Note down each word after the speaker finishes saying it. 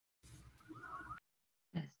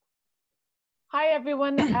Hi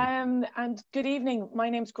everyone, and good evening. My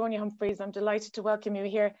name's Ghrioghair. I'm delighted to welcome you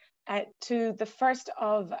here to the first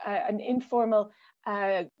of an informal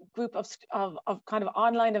group of kind of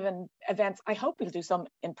online events. I hope we'll do some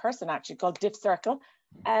in person actually, called DIFF Circle.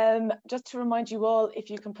 Just to remind you all, if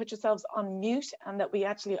you can put yourselves on mute, and that we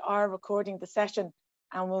actually are recording the session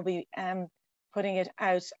and we'll be putting it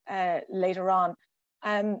out later on.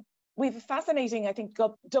 We have a fascinating, I think,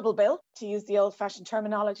 double bill, to use the old-fashioned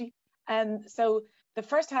terminology. So the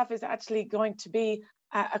first half is actually going to be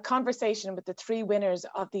a conversation with the three winners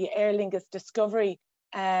of the Aer Lingus Discovery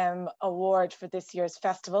Award for this year's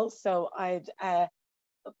festival. So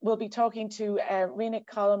we'll be talking to Rioghnach,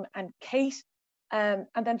 Colm and Kate. And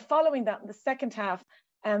then following that, in the second half,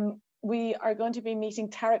 we are going to be meeting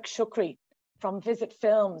Tarek Shoukri from Visit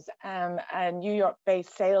Films, a New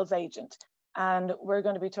York-based sales agent. And we're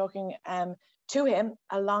going to be talking to him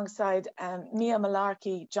alongside Mia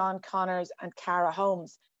Malarkey, John Connors and Cara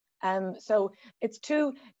Holmes. So it's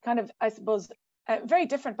two kind of, I suppose, very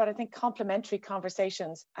different, but I think complementary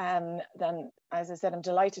conversations. Then, as I said, I'm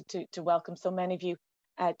delighted to welcome so many of you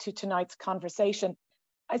to tonight's conversation.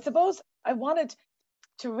 I suppose I wanted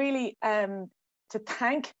to really to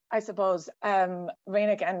thank, I suppose,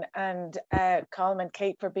 Rioghnach and Colm and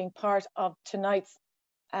Kate for being part of tonight's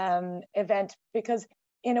event, because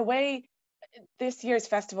in a way, this year's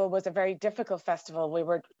festival was a very difficult festival. We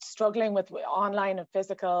were struggling with online and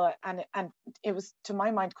physical, and it was, to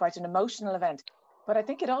my mind, quite an emotional event. But I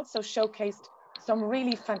think it also showcased some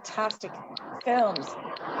really fantastic films.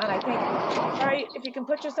 And I think, sorry, if you can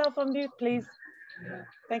put yourself on mute, please.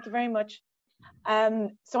 Thank you very much.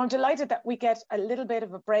 So I'm delighted that we get a little bit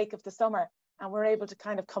of a break of the summer and we're able to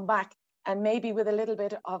kind of come back, and maybe with a little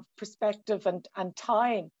bit of perspective and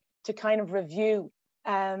time to kind of review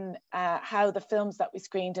how the films that we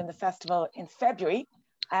screened in the festival in February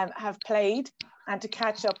have played, and to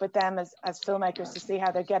catch up with them as filmmakers to see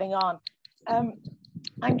how they're getting on.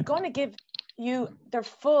 I'm going to give you their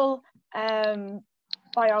full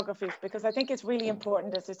biographies, because I think it's really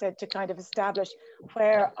important, as I said, to kind of establish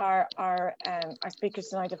where our speakers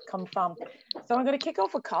tonight have come from. So I'm going to kick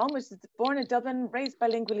off with Colm, which is born in Dublin, raised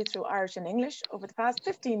bilingually through Irish and English. Over the past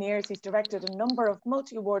 15 years, he's directed a number of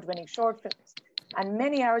multi-award winning short films and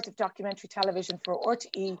many hours of documentary television for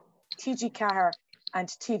RTE, TG Ceathair and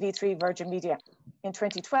TV3 Virgin Media. In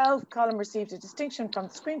 2012, Colm received a distinction from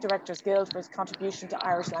the Screen Directors Guild for his contribution to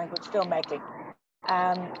Irish language filmmaking.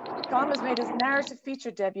 Colm has made his narrative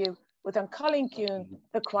feature debut with An Colleen Kuhn,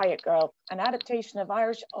 The Quiet Girl, an adaptation of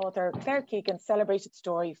Irish author Claire Keegan's celebrated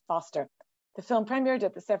story, Foster. The film premiered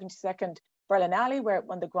at the 72nd Berlinale, where it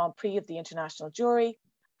won the Grand Prix of the International Jury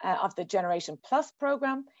of the Generation Plus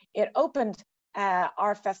programme. It opened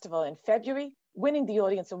our festival in February, winning the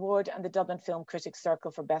Audience Award and the Dublin Film Critics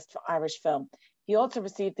Circle for Best Irish Film. He also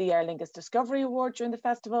received the Aer Lingus Discovery Award during the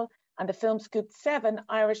festival, and the film scooped 7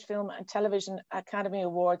 Irish Film and Television Academy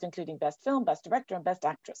Awards, including Best Film, Best Director and Best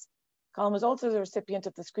Actress. Colm was also the recipient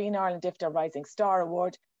of the Screen Ireland IFTA Rising Star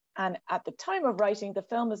Award, and at the time of writing, the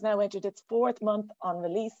film has now entered its 4th month on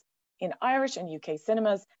release in Irish and UK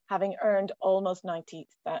cinemas, having earned almost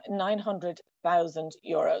 900,000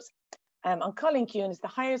 euros. An Colleen Kuhn is the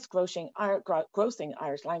highest grossing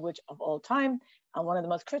Irish language of all time, and one of the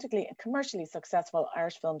most critically and commercially successful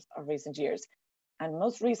Irish films of recent years. And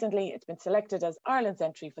most recently, it's been selected as Ireland's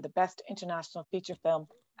entry for the Best International Feature Film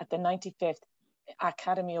at the 95th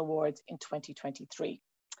Academy Awards in 2023.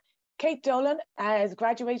 Kate Dolan has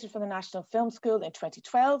graduated from the National Film School in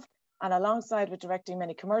 2012, and alongside with directing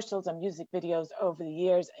many commercials and music videos over the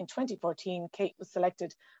years, in 2014, Kate was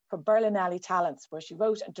selected for Berlinale Talents, where she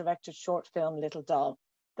wrote and directed short film Little Doll.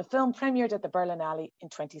 The film premiered at the Berlinale in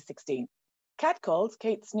 2016. Catcalls,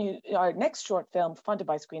 Kate's next short film, funded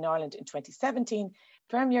by Screen Ireland in 2017,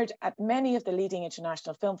 premiered at many of the leading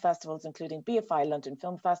international film festivals, including BFI London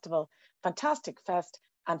Film Festival, Fantastic Fest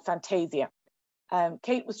and Fantasia.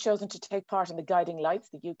 Kate was chosen to take part in the Guiding Lights,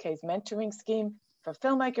 the UK's mentoring scheme for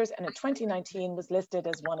filmmakers, and in 2019 was listed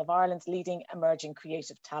as one of Ireland's leading emerging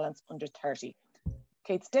creative talents under 30.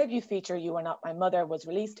 Kate's debut feature, You Are Not My Mother, was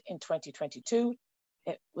released in 2022.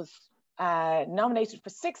 It was nominated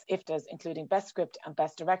for 6 IFTAs, including Best Script and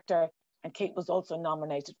Best Director, and Kate was also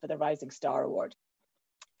nominated for the Rising Star Award.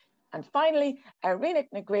 And finally,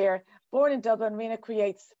 Rioghnach, born in Dublin, Rioghnach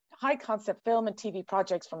creates high concept film and TV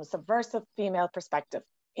projects from a subversive female perspective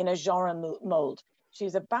in a genre mold. She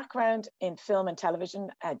has a background in film and television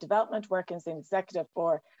development, working as an executive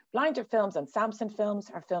for Blinder Films and Samson Films.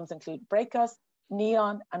 Her films include Break Us,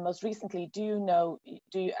 Neon, and most recently, Do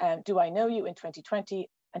I Know You in 2020,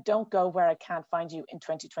 and Don't Go Where I Can't Find You in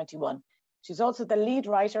 2021. She's also the lead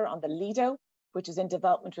writer on the Lido, which is in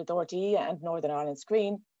development with RTE and Northern Ireland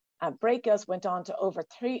Screen. Break Us went on to over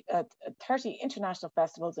 30 international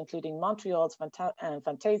festivals, including Montreal's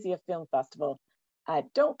Fantasia Film Festival.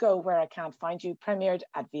 Don't Go Where I Can't Find You premiered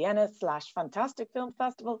at Vienna/Fantastic Film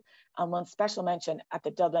Festival and won special mention at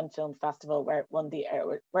the Dublin Film Festival, where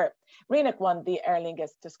Rioghnach won the Aer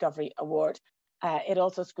Lingus Discovery Award. It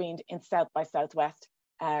also screened in South by Southwest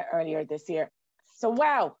earlier this year. So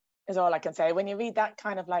wow is all I can say. When you read that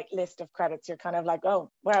kind of like list of credits, you're kind of like,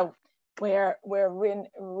 oh wow, we're in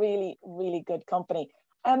really, really good company.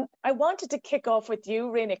 I wanted to kick off with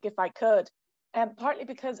you, Rioghnach, if I could. Partly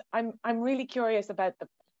because I'm really curious about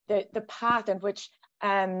the path in which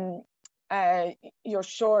your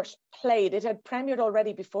short played. It had premiered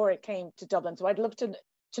already before it came to Dublin, so I'd love to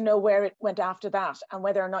know where it went after that and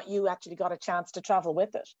whether or not you actually got a chance to travel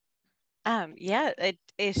with it.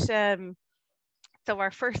 So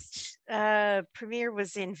our first premiere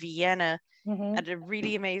was in Vienna at a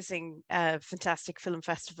really amazing, fantastic film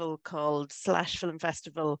festival called Slash Film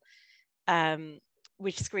Festival.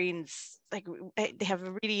 Which screens, like, they have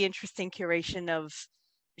a really interesting curation of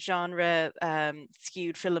genre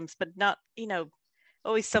skewed films, but not,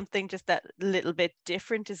 always something just that little bit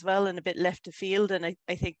different as well and a bit left of field. And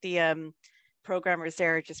I think the programmers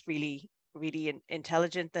there are just really, really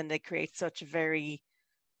intelligent, and they create such a very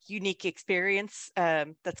unique experience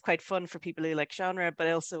that's quite fun for people who like genre, but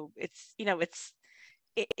also it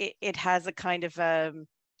has a kind of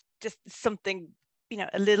just something,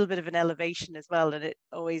 a little bit of an elevation as well, and it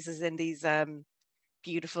always is in these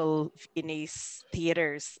beautiful Viennese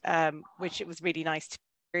theaters, which it was really nice to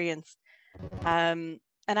experience. And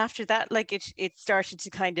after that, like it started to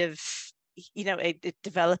kind of, it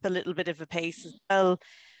developed a little bit of a pace as well.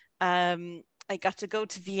 I got to go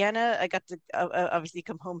to Vienna. I got to obviously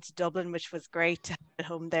come home to Dublin, which was great to have it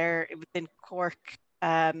home there. It was in Cork.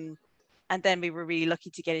 And then we were really lucky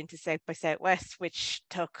to get into South by Southwest, which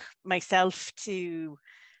took myself to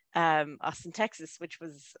Austin, Texas, which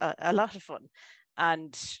was a lot of fun.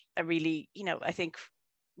 And I really, I think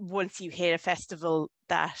once you hit a festival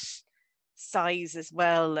that size as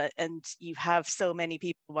well, and you have so many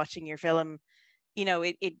people watching your film,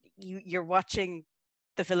 you're watching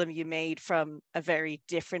the film you made from a very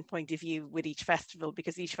different point of view with each festival,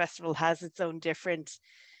 because each festival has its own different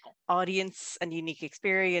audience and unique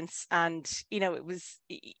experience. And it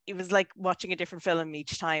was like watching a different film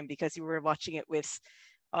each time, because you were watching it with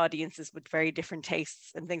audiences with very different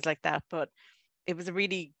tastes and things like that. But it was a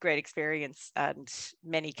really great experience, and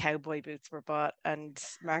many cowboy boots were bought and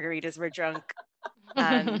margaritas were drunk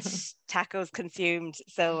and tacos consumed.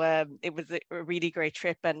 So it was a really great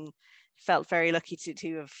trip, and felt very lucky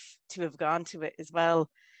to have gone to it as well.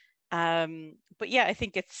 But yeah, I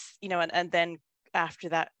think it's, and then after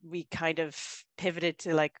that we kind of pivoted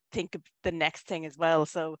to like think of the next thing as well.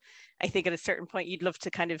 So I think at a certain point you'd love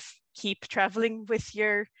to kind of keep traveling with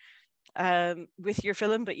your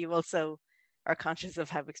film, but you also are conscious of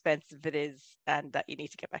how expensive it is, and that you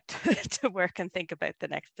need to get back to work and think about the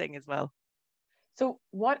next thing as well. So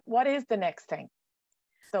what is the next thing?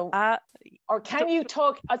 So, or can you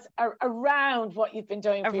talk us around what you've been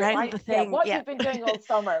doing for around the thing? You've been doing all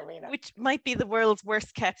summer, Rioghnach. Which might be the world's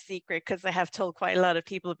worst kept secret, because I have told quite a lot of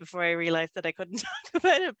people before I realized that I couldn't talk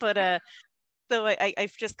about it. But so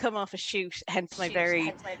I've just come off a shoot, hence my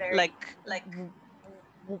very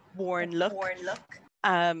worn look.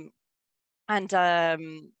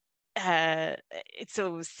 It's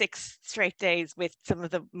so 6 straight days with some of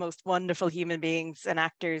the most wonderful human beings and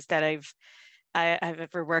actors that I've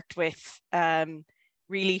ever worked with.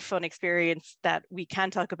 Really fun experience that we can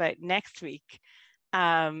talk about next week.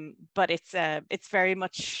 But it's very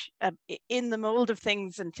much in the mold of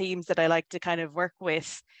things and themes that I like to kind of work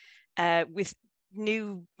with a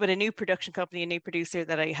new production company, a new producer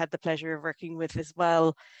that I had the pleasure of working with as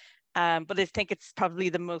well. But I think it's probably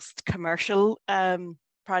the most commercial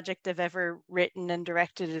project I've ever written and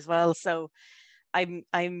directed as well. So I'm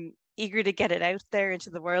eager to get it out there into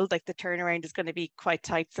the world. Like, the turnaround is going to be quite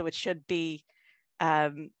tight, so it should be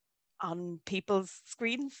on people's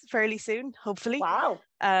screens fairly soon, hopefully. Wow.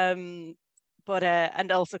 But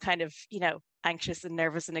and also kind of, anxious and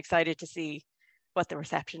nervous and excited to see what the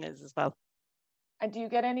reception is as well. And do you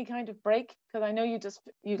get any kind of break? Because I know you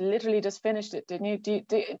literally just finished it, didn't you?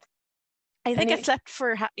 I think I slept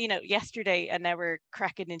for yesterday, and now we're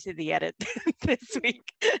cracking into the edit this week.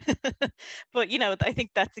 But I think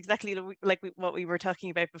that's exactly like what we were talking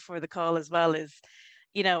about before the call as well. Is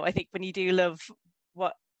I think when you do love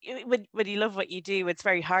when you love what you do, it's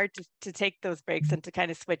very hard to take those breaks and to kind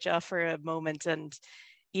of switch off for a moment, and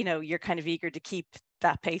you're kind of eager to keep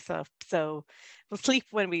that pace up. So we'll sleep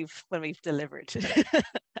when we've delivered,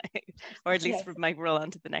 or at least we might roll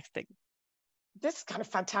on to the next thing. This is kind of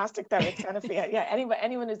fantastic, though. It's kind of, yeah,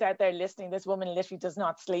 anyone who's out there listening, this woman literally does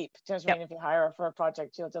not sleep. Do you know what I mean? If you hire her for a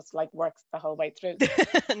project, she'll just like work the whole way through.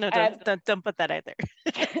 No, don't put that out there.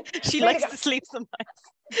 She likes to sleep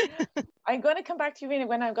sometimes. I'm going to come back to you, Rena,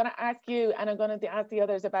 when I'm going to ask you, and I'm going to ask the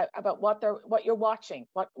others about what you're watching,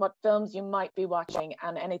 what films you might be watching,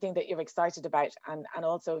 and anything that you're excited about, and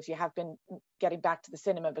also if you have been getting back to the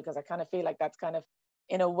cinema, because I kind of feel like that's kind of,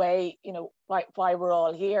 in a way, you know, why we're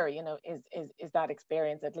all here, you know, is that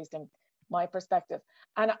experience, at least in my perspective.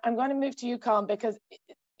 And I'm going to move to you, Colm, because,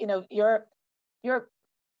 you know, your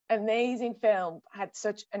amazing film had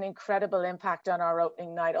such an incredible impact on our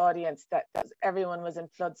opening night audience that everyone was in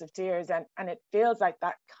floods of tears, and it feels like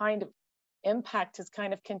that kind of impact has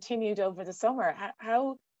kind of continued over the summer.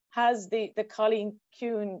 How has the Colleen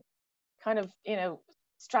Kuhn kind of, you know,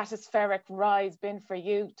 stratospheric rise been for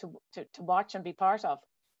you to watch and be part of?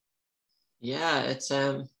 Yeah, it's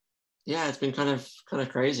been kind of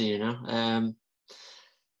crazy, you know.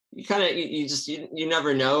 You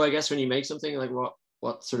never know, I guess, when you make something, like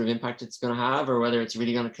what sort of impact it's going to have, or whether it's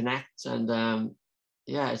really going to connect. And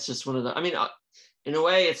it's just one of the, I mean, in a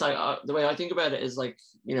way, it's like the way I think about it is like,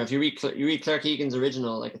 you know, if you read Claire Keegan's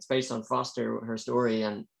original, like it's based on Foster, her story,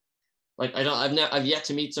 and like I've yet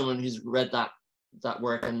to meet someone who's read that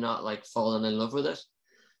work and not like fallen in love with it.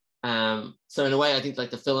 So in a way, I think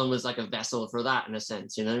like the film was like a vessel for that, in a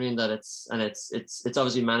sense, you know what I mean? That it's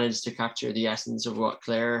obviously managed to capture the essence of what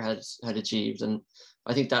Claire had achieved, and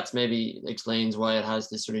I think that's maybe explains why it has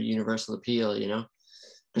this sort of universal appeal, you know,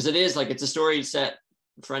 because it is like, it's a story set,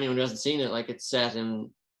 for anyone who hasn't seen it, like it's set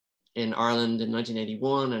in Ireland in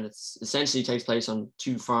 1981, and it's essentially takes place on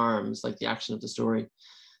two farms, like the action of the story.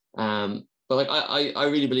 But like I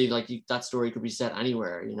really believe like that story could be set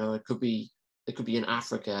anywhere, you know. It could be in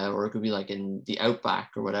Africa, or it could be like in the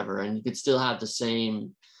outback or whatever, and you could still have the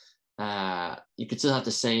same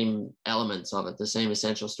elements of it, the same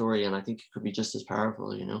essential story, and I think it could be just as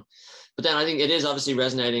powerful, you know. But then I think it is obviously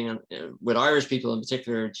resonating with Irish people in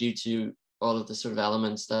particular, due to all of the sort of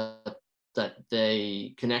elements that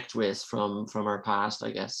they connect with from our past,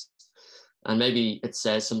 I guess. And maybe it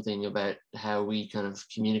says something about how we kind of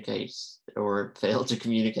communicate or fail to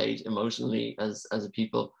communicate emotionally as a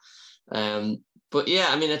people. But yeah,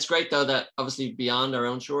 I mean, it's great though that obviously beyond our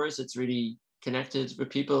own shores, it's really connected with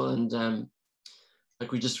people. And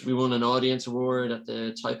like we won an audience award at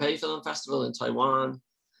the Taipei Film Festival in Taiwan,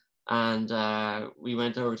 and we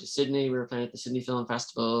went over to Sydney. We were playing at the Sydney Film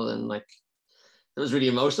Festival, and like it was really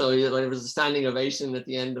emotional. Like, it was a standing ovation at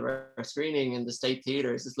the end of our screening in the State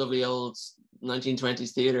Theatre. It's this lovely old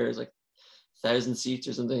 1920s theatre. It's like 1,000 seats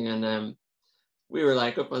or something, and we were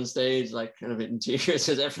like up on stage, like kind of in tears,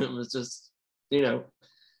 because everyone was just, you know,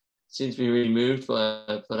 seems to be really moved by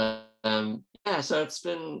it. But yeah, so it's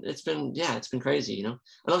been crazy, you know. And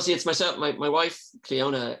obviously it's myself, my wife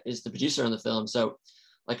Cleona is the producer on the film, so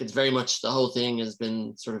like it's very much, the whole thing has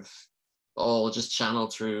been sort of all just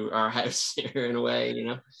channeled through our house here in a way, you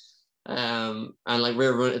know. And like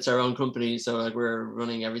it's our own company, so like we're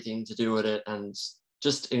running everything to do with it, and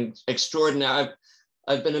just extraordinary.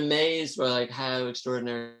 I've been amazed by like how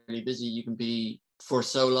extraordinarily busy you can be for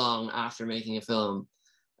so long after making a film,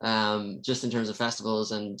 just in terms of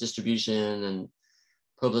festivals and distribution and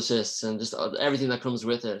publicists and just everything that comes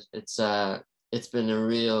with it. It's been a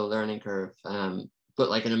real learning curve, but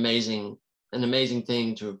like an amazing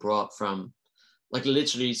thing to have brought from, like,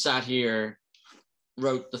 literally sat here,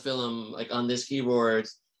 wrote the film like on this keyboard,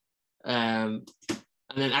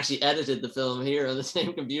 and then actually edited the film here on the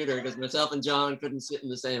same computer, because myself and John couldn't sit in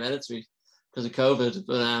the same edit suite because of COVID.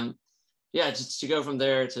 But yeah, just to go from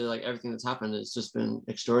there to like everything that's happened, it's just been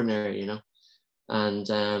extraordinary, you know. And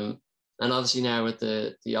obviously now with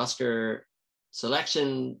the Oscar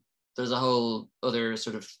selection, there's a whole other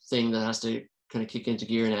sort of thing that has to kind of kick into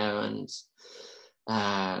gear now, and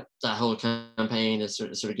that whole campaign is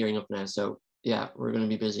sort of gearing up now. So yeah, we're going to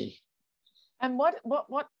be busy. And what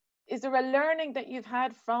is there a learning that you've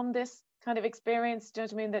had from this kind of experience? Do you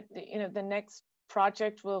know what I mean, that, you know, the next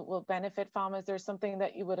project will benefit from? Is there something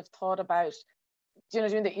that you would have thought about, do you know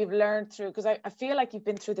what I mean, that you've learned through? Because I feel like you've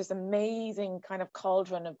been through this amazing kind of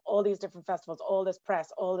cauldron of all these different festivals, all this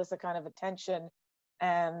press, all this kind of attention.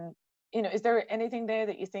 You know, is there anything there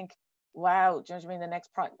that you think, wow, do you know what I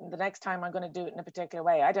mean, the next time I'm going to do it in a particular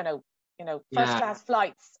way? I don't know, you know, first class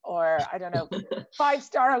flights, or I don't know,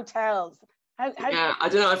 5-star hotels. How yeah, I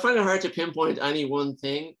don't know. I find it hard to pinpoint any one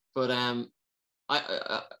thing, but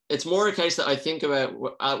it's more a case that I think about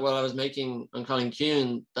what I was making on Colin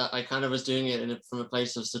Kuhn, that I kind of was doing it from a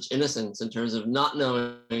place of such innocence in terms of not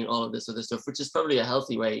knowing all of this other stuff, which is probably a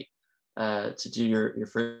healthy way to do your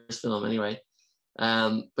first film anyway.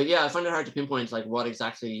 But yeah, I find it hard to pinpoint like what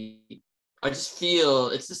exactly. I just feel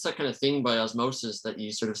it's just that kind of thing by osmosis that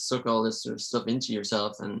you sort of suck all this sort of stuff into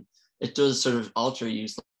yourself, and it does sort of alter you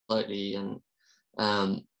slightly. And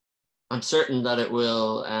I'm certain that it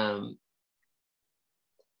will,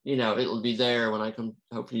 it'll be there when I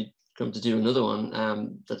hopefully come to do another one.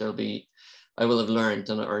 That I will have learned,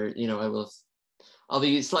 I'll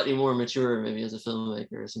be slightly more mature maybe as a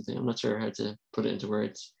filmmaker or something. I'm not sure how to put it into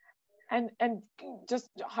words. And just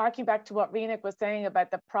harking back to what Rioghnach was saying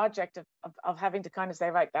about the project of having to kind of say,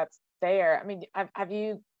 right, that's there. I mean, have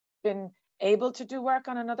you been able to do work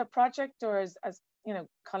on another project, or as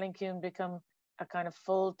Colin Kuhn become a kind of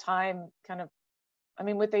full-time kind of, I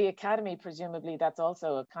mean, with the Academy, presumably that's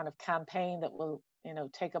also a kind of campaign that will,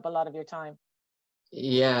 take up a lot of your time.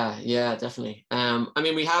 Yeah, definitely. I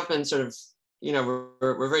mean, we have been sort of,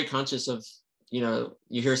 we're very conscious of, you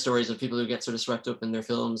hear stories of people who get sort of swept up in their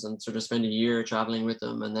films and sort of spend a year traveling with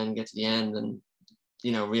them and then get to the end and,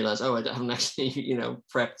 realize, oh, I haven't actually,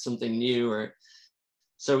 prepped something new. Or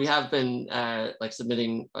so we have been like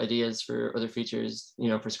submitting ideas for other features,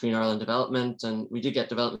 for Screen Ireland development. And we did get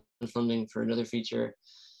development funding for another feature,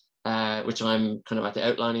 which I'm kind of at the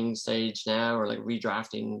outlining stage now, or like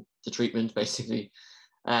redrafting the treatment basically,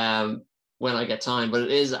 when I get time. But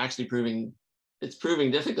it is actually proving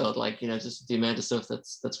difficult, like, just the amount of stuff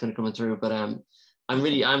that's going to come through. But I'm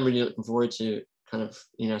really looking forward to kind of,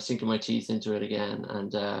 sinking my teeth into it again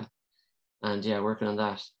and yeah, working on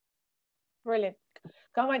that. Brilliant.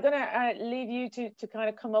 Colm, I'm going to leave you to kind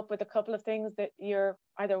of come up with a couple of things that you're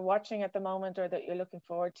either watching at the moment or that you're looking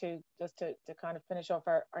forward to, just to kind of finish off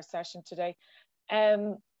our session today.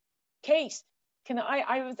 Kate,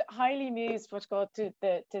 I was highly amused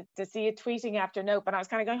to see you tweeting after Nope, and I was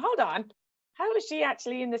kind of going, hold on, how is she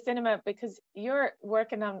actually in the cinema? Because you're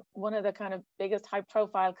working on one of the kind of biggest high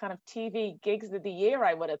profile kind of TV gigs of the year,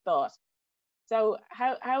 I would have thought. So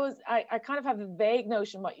how is, I kind of have a vague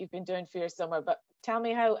notion what you've been doing for your summer, but tell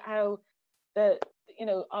me how the,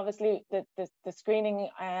 obviously the screening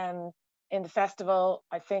in the festival,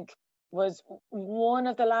 I think was one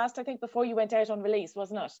of the last, I think, before you went out on release,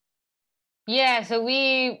 wasn't it? Yeah, so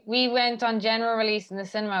we went on general release in the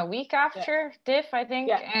cinema a week after DIFF, I think.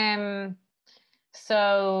 Yeah.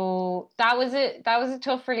 So that was it. That was a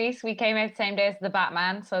tough release. We came out the same day as the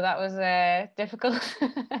Batman, so that was difficult.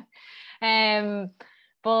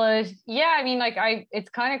 But yeah, I mean, like it's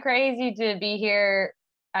kind of crazy to be here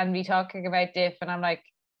and be talking about DIFF, and I'm like,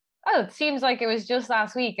 oh, it seems like it was just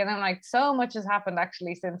last week, and I'm like, so much has happened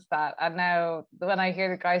actually since that. And now when I hear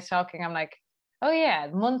the guys talking, I'm like, oh yeah,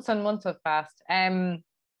 months and months have passed.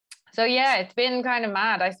 So yeah, it's been kind of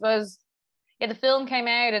mad, I suppose. Yeah, the film came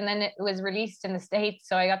out and then it was released in the States.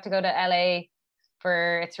 So I got to go to LA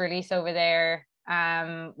for its release over there,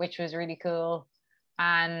 which was really cool.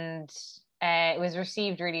 And it was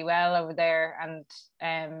received really well over there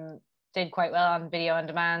and did quite well on video on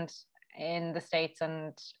demand in the States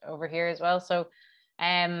and over here as well. So,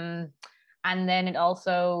 and then it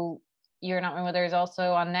also, You're Not My Mother is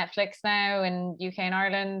also on Netflix now in UK and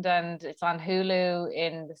Ireland, and it's on Hulu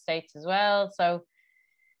in the States as well. So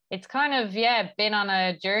it's kind of, been on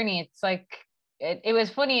a journey. It's like, it was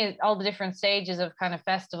funny, all the different stages of kind of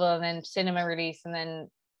festival and then cinema release. And then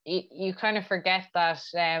you kind of forget that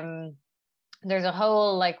there's a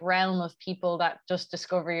whole like realm of people that just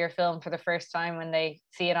discover your film for the first time when they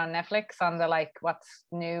see it on Netflix on the like what's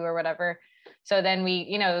new or whatever. So then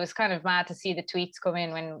it was kind of mad to see the tweets come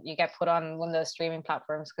in when you get put on one of those streaming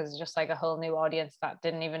platforms, because it's just like a whole new audience that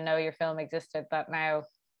didn't even know your film existed that now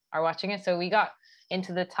are watching it. So we got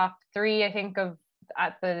into the top 3, I think, of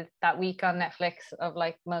that week on Netflix of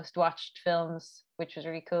like most watched films, which was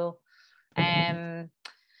really cool. And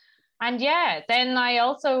yeah, then I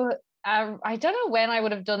also I don't know when I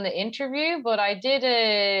would have done the interview, but I did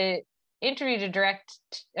a interview to direct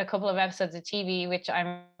a couple of episodes of TV, which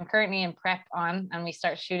I'm currently in prep on, and we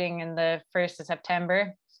start shooting in the 1st of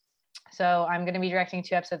September. So I'm going to be directing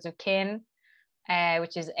 2 episodes of Kin,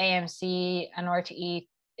 which is AMC and RTE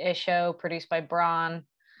a show produced by Braun.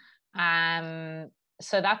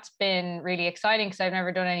 So that's been really exciting because I've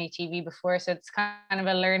never done any TV before, so it's kind of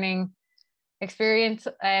a learning experience,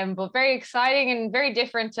 but very exciting and very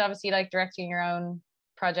different to obviously like directing your own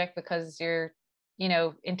project, because you're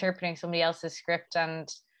interpreting somebody else's script, and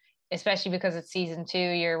especially because it's season 2,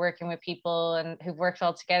 you're working with people and who've worked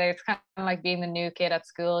all together. It's kind of like being the new kid at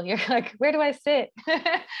school. You're like, where do I sit?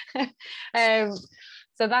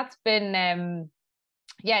 So that's been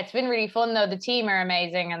yeah, it's been really fun though. The team are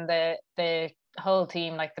amazing, and the whole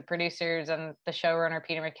team, like the producers and the showrunner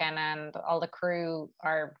Peter McKenna and all the crew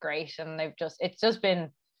are great. And it's just been,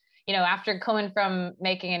 you know, after coming from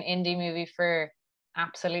making an indie movie for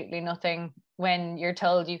absolutely nothing, when you're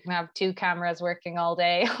told you can have 2 cameras working all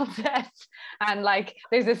day on set, and like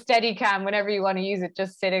there's a steady cam whenever you want to use it,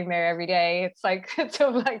 just sitting there every day. It's like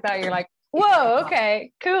stuff like that. You're like, whoa,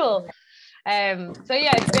 okay, cool. So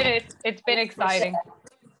yeah, it's been exciting.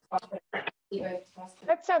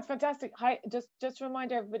 That sounds fantastic. Hi, just to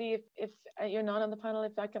remind everybody, if you're not on the panel,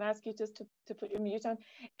 if I can ask you just to put your mute on.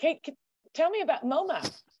 Kate, tell me about MoMA,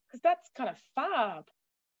 because that's kind of fab.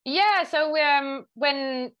 Yeah, so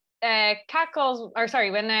when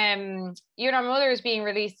when You and Our Mother is being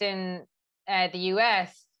released in the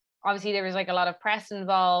US, obviously there was like a lot of press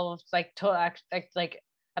involved, like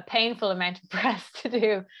a painful amount of press to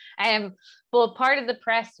do. But part of the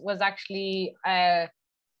press was actually I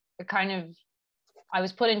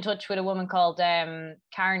was put in touch with a woman called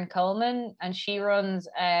Karen Coleman, and she runs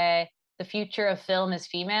The Future of Film is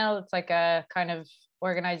Female. It's like a kind of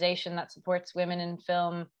organization that supports women in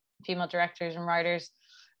film, female directors and writers.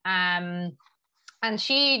 And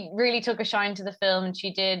she really took a shine to the film, and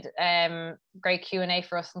she did great Q&A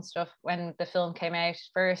for us and stuff when the film came out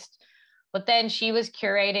first. But then she was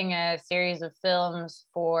curating a series of films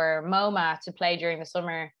for MoMA to play during the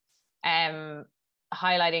summer,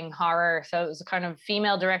 highlighting horror. So it was a kind of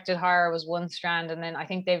female directed horror was one strand, and then I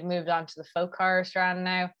think they've moved on to the folk horror strand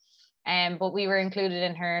now. But we were included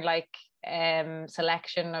in her like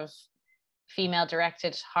selection of female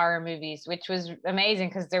directed horror movies, which was amazing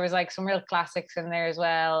because there was like some real classics in there as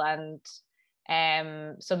well, and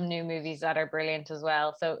some new movies that are brilliant as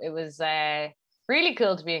well. So it was really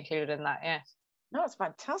cool to be included in that. Yeah. No, it's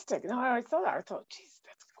fantastic. No, I saw that. I thought, geez,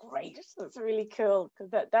 that's great. That's really cool,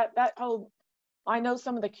 because that whole, I know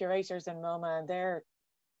some of the curators in MoMA, and they're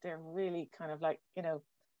really kind of like, you know,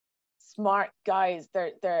 smart guys.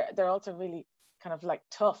 They're also really kind of like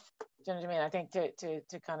tough. Do you know what I mean? I think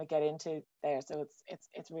to kind of get into there. So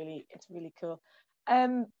it's really cool.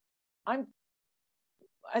 I'm,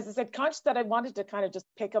 as I said, conscious that I wanted to kind of just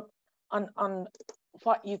pick up on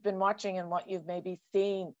what you've been watching and what you've maybe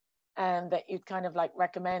seen, and that you'd kind of like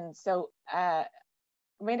recommend. So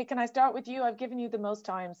Raina, can I start with you? I've given you the most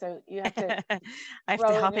time, so you have to I have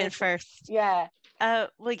to hop in first. Yeah.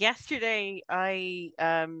 Well, yesterday I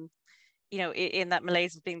you know, in that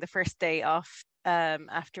Malaise being the first day off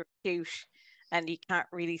after a shoot, and you can't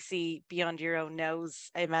really see beyond your own nose,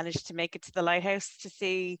 I managed to make it to the lighthouse to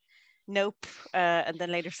see Nope, and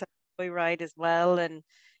then later saw Joyride as well. And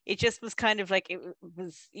it just was kind of like, it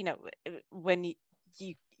was, you know, when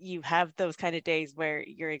you have those kind of days where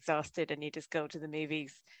you're exhausted and you just go to the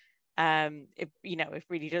movies, it, you know, it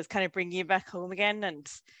really does kind of bring you back home again. And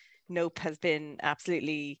Nope has been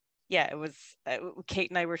absolutely, yeah, it was, Kate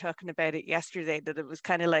and I were talking about it yesterday, that it was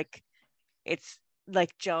kind of like, it's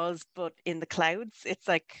like Jaws but in the clouds. It's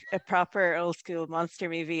like a proper old school monster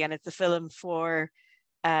movie, and it's a film for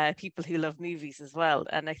people who love movies as well.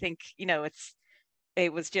 And I think, you know,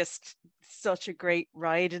 it was just such a great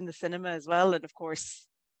ride in the cinema as well. And of course,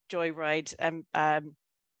 Joyride, I'm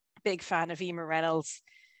big fan of Emma Reynolds,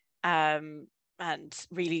 and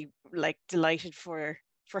really like delighted for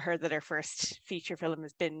her that her first feature film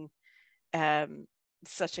has been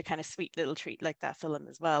such a kind of sweet little treat like that film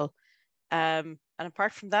as well. And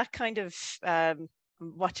apart from that, kind of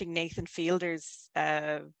watching Nathan Fielder's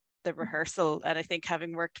The Rehearsal, and I think I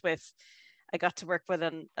got to work with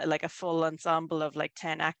like a full ensemble of like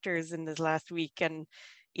 10 actors in this last week, and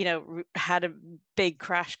you know, had a big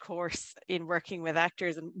crash course in working with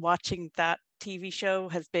actors, and watching that TV show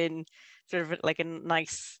has been sort of like a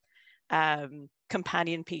nice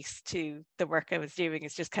companion piece to the work I was doing.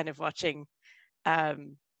 It's just kind of watching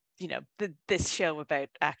you know, this show about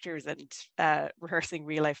actors and rehearsing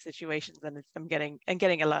real life situations, and I'm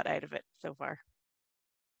getting a lot out of it so far.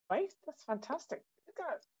 Right, that's fantastic.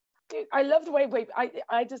 I love the way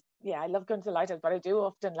I just, yeah, I love going to the lighthouse, but I do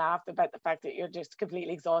often laugh about the fact that you're just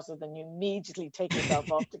completely exhausted and you immediately take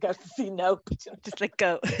yourself off to go to see Nope. Just like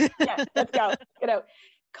go. Yeah, let's go. You know,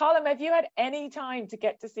 Colm, have you had any time to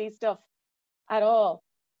get to see stuff at all?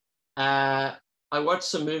 I watched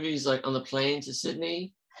some movies like on the plane to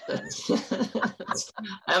Sydney. I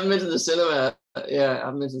haven't been to the cinema. Yeah, I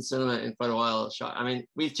haven't been to the cinema in quite a while. I mean,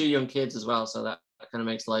 we have 2 young kids as well, so that kind of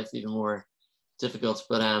makes life even more difficult.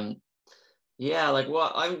 But Yeah, like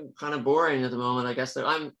what I'm kind of boring at the moment, I guess.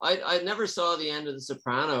 I never saw the end of The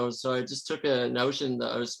Sopranos, so I just took a notion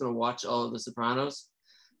that I was going to watch all of The Sopranos.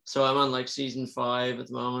 So I'm on like season 5 at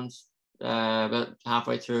the moment, about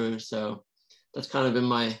halfway through. So that's kind of been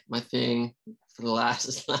my thing for the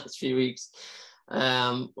last few weeks.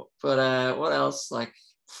 But what else? Like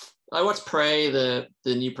I watched Prey, the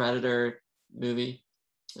new Predator movie.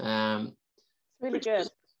 It's really good.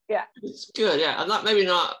 Yeah, it's good. Yeah, I'm not maybe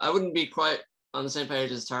not. I wouldn't be quite on the same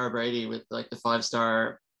page as Tara Brady with like the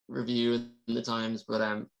 5-star review in the Times, but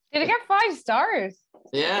did it get 5 stars?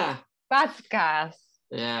 Yeah, that's gas.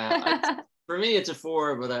 Yeah, for me it's a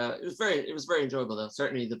 4, but it was very enjoyable though.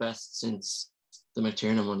 Certainly the best since the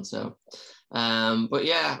McTiernan one. So, but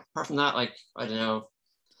yeah, apart from that, like I don't know,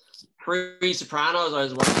 pre-Sopranos,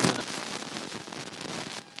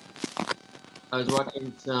 I was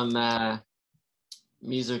watching some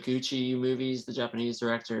Mizoguchi movies, the Japanese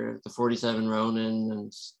director, The 47 Ronin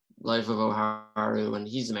and Life of Oharu, and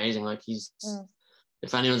he's amazing. Like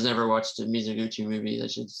if anyone's never watched a Mizoguchi movie, they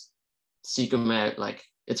should seek him out. Like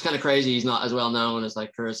it's kind of crazy he's not as well known as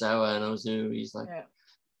like Kurosawa and Ozu. He's like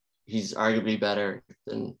he's arguably better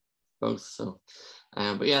than both. So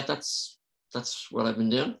but yeah, that's what I've been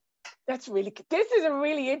doing. This is a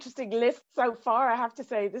really interesting list so far, I have to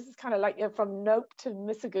say. This is kind of like from Nope to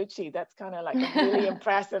Mizoguchi. That's kind of like really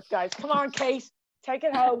impressive, guys. Come on, Kate, take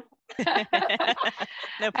it home.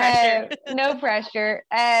 No pressure. No pressure.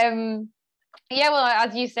 Yeah, well,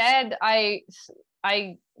 as you said, I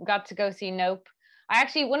got to go see Nope.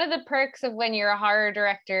 One of the perks of when you're a horror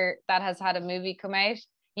director that has had a movie come out,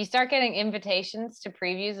 you start getting invitations to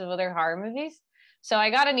previews of other horror movies. So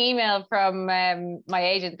I got an email from my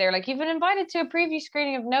agent. They're like, you've been invited to a preview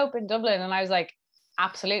screening of Nope in Dublin. And I was like,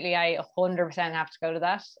 absolutely, I 100% have to go to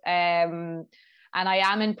that. And I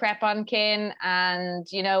am in prep on Kin. And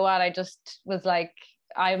you know what? I just was like,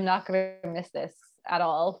 I'm not going to miss this at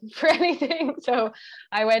all for anything. So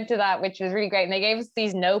I went to that, which was really great. And they gave us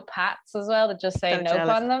these Nope hats as well that just say So Nope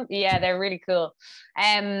jealous. on them. Yeah, they're really cool.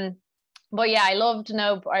 But yeah, I loved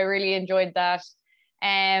Nope. I really enjoyed that.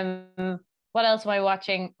 What else am I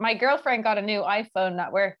watching? My girlfriend got a new iPhone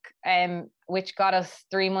at work, which got us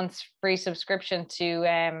 3 months free subscription to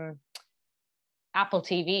Apple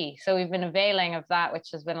TV. So we've been availing of that, which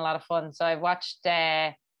has been a lot of fun. So I've watched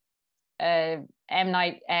M.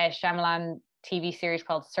 Night Shyamalan TV series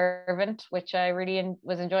called Servant, which I really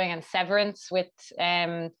was enjoying, and Severance with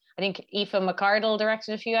I think Aoife McCardle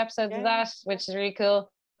directed a few episodes of that, which is really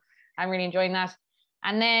cool. I'm really enjoying that.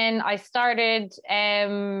 And then I started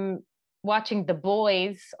watching The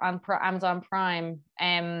Boys on Amazon Prime.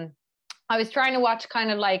 I was trying to watch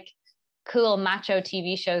kind of like cool macho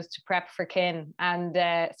TV shows to prep for Kin, and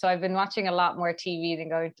so I've been watching a lot more TV than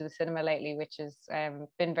going to the cinema lately, which has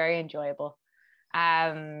been very enjoyable.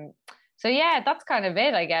 So yeah, that's kind of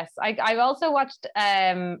it, I guess. I've also watched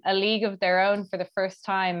A League of Their Own for the first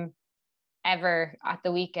time ever at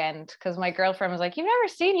the weekend, because my girlfriend was like, you've never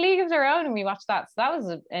seen League of Their Own? And we watched that. So that was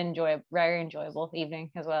a very enjoyable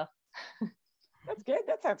evening as well. That's good.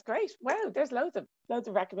 That sounds great. Wow, there's loads of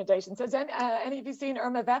recommendations. Has any of you seen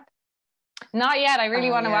Irma Vep? Not yet. I really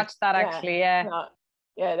want to watch that actually. Yeah. No.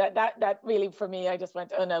 Yeah, that really for me, I just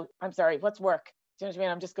went, oh no, I'm sorry, what's work? Do you know what I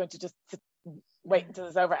mean? I'm just going to just wait until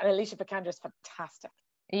it's over. And Alicia Vikander is fantastic.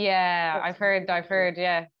 Yeah, I've heard,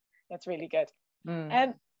 yeah. That's really good.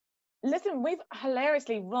 Listen, we've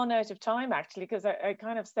hilariously run out of time actually, because I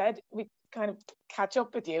kind of said we kind of catch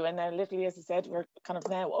up with you, and now literally, as I said, we're kind of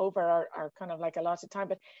now over our kind of like a lot of time.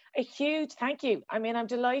 But a huge thank you. I mean, I'm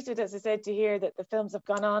delighted, as I said, to hear that the films have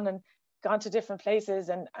gone on and gone to different places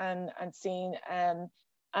and seen.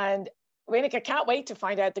 And Rioghnach, I can't wait to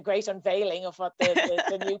find out the great unveiling of what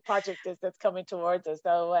the new project is that's coming towards us.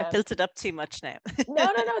 So I built it up too much now. No.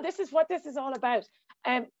 This is what this is all about.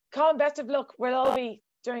 Colm, best of luck. We'll all be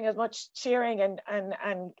doing as much cheering and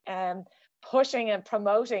pushing and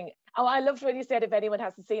promoting. Oh, I loved when you said if anyone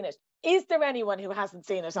hasn't seen it. Is there anyone who hasn't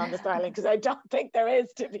seen it on this island? Because I don't think there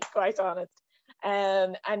is, to be quite honest.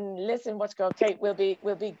 And listen, what's called Kate, we'll be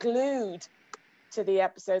glued to the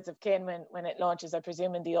episodes of Kin when it launches, I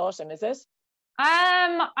presume in the autumn, is it?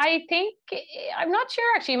 I think, I'm not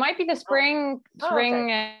sure actually. It might be the spring.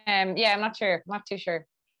 Okay. Yeah, I'm not sure. I'm not too sure.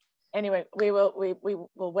 Anyway, we will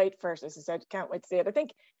wait for it, as I said. Can't wait to see it. I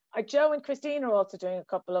think Joe and Christine are also doing a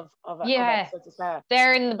couple of episodes as well.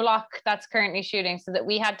 They're in the block that's currently shooting, so that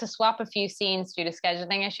we had to swap a few scenes due to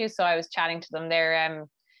scheduling issues. So I was chatting to them.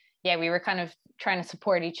 yeah, we were kind of trying to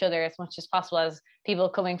support each other as much as possible as people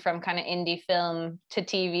coming from kind of indie film to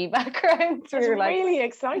TV backgrounds. It's We were like, really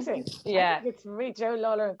exciting. yeah, I think it's really Joe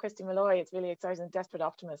Lawler and Christy Malloy. It's really exciting. Desperate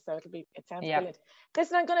Optimist. So it sounds yeah. brilliant.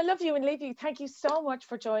 Listen, I'm going to love you and leave you. Thank you so much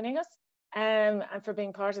for joining us and for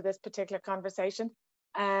being part of this particular conversation.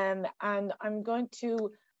 And I'm going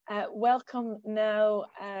to welcome now.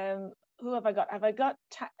 Who have I got? Have I got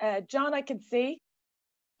John? I can see.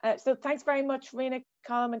 So thanks very much, Rioghnach,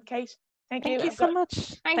 Colm, and Kate. Thank you. Thank you so much.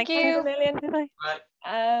 Thank you. Thanks a million.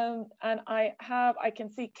 Bye-bye. And I can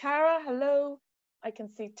see Cara. Hello. I can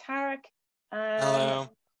see Tarek. Hello.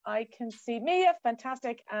 I can see Mia.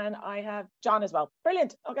 Fantastic. And I have John as well.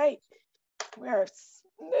 Brilliant. Okay. We're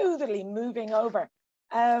smoothly moving over.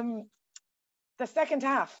 The second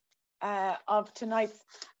half of tonight's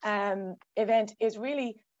event is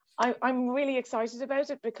really, I'm really excited about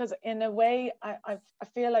it because in a way, I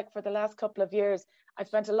feel like for the last couple of years, I've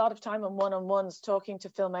spent a lot of time on one-on-ones talking to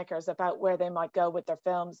filmmakers about where they might go with their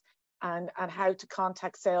films and how to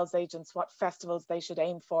contact sales agents, what festivals they should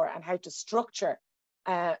aim for, and how to structure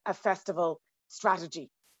a festival strategy.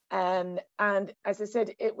 And as I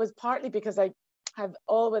said, it was partly because I have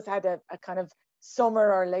always had a kind of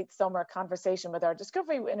summer or late summer conversation with our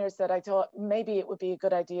Discovery winners that I thought maybe it would be a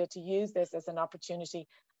good idea to use this as an opportunity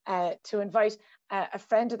to invite a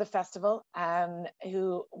friend of the festival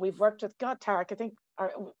who we've worked with, God, Tarek, I think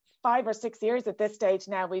 5 or 6 years at this stage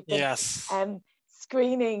now. We've been Yes.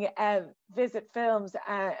 Screening Visit Films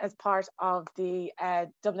as part of the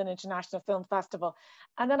Dublin International Film Festival.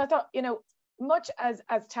 And then I thought, you know, much as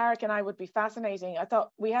Tarek and I would be fascinating, I thought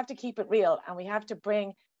we have to keep it real and we have to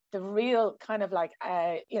bring the real kind of like,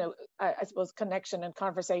 you know, I suppose connection and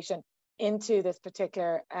conversation into this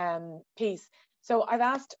particular piece. So I've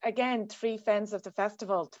asked, again, 3 friends of the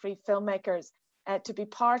festival, 3 filmmakers to be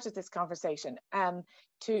part of this conversation,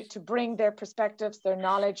 to bring their perspectives, their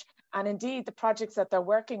knowledge, and indeed the projects that they're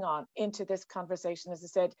working on into this conversation, as I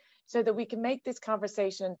said, so that we can make this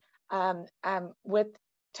conversation with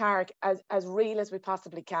Tarek as real as we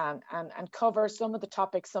possibly can and cover some of the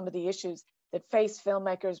topics, some of the issues that face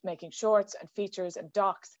filmmakers making shorts and features and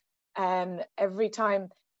docs. Every time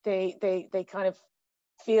they kind of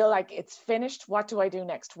feel like it's finished, what do I do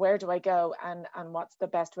next? Where do I go? And what's the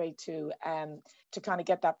best way to kind of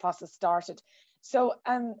get that process started? So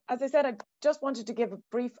as I said, I just wanted to give a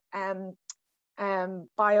brief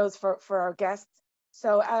bios for our guests.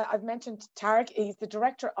 So I've mentioned Tarek. He's the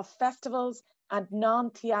director of festivals and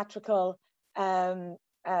non-theatrical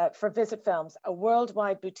for Visit Films, a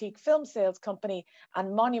worldwide boutique film sales company,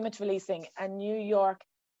 and Monument Releasing, a New York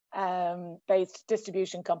based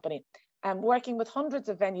distribution company. Working with hundreds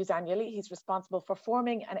of venues annually, he's responsible for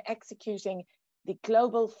forming and executing the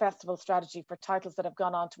global festival strategy for titles that have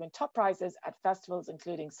gone on to win top prizes at festivals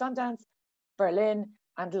including Sundance, Berlin,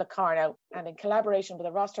 and Locarno, and in collaboration with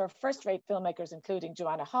a roster of first-rate filmmakers including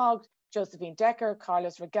Joanna Hogg, Josephine Decker,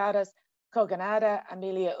 Carlos Regadas, Koganada,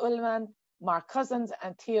 Amelia Ullman, Mark Cousins,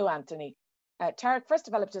 and Theo Anthony. Tarek first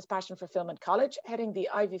developed his passion for film in college, heading the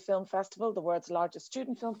Ivy Film Festival, the world's largest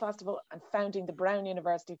student film festival, and founding the Brown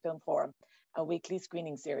University Film Forum, a weekly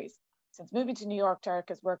screening series. Since moving to New York, Tarek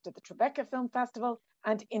has worked at the Tribeca Film Festival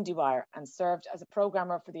and IndieWire and served as a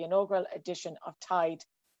programmer for the inaugural edition of Tide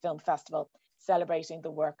Film Festival, celebrating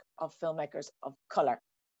the work of filmmakers of colour.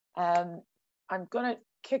 I'm going to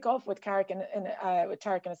kick off with Tarek in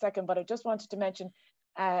a second, but I just wanted to mention,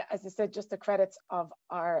 as I said, just the credits of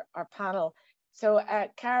our panel. So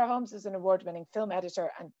Cara Holmes is an award-winning film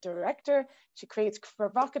editor and director. She creates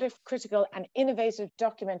provocative, critical, and innovative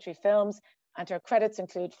documentary films, and her credits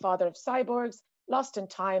include Father of Cyborgs, Lost in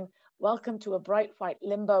Time, Welcome to a Bright White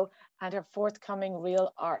Limbo, and her forthcoming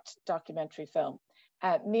Real Art documentary film.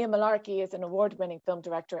 Mia Malarkey is an award-winning film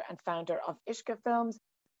director and founder of Ishka Films.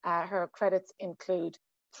 Her credits include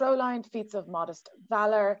Throwline, Feats of Modest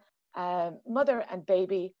Valor, Mother and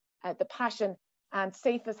Baby, The Passion, and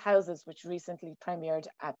Safe as Houses, which recently premiered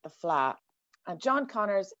at the FLA. And John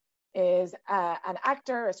Connors is an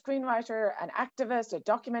actor, a screenwriter, an activist, a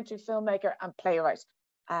documentary filmmaker, and playwright.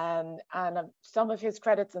 And some of his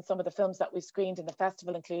credits and some of the films that we screened in the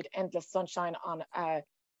festival include Endless Sunshine on a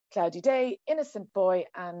Cloudy Day, Innocent Boy,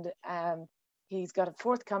 and he's got a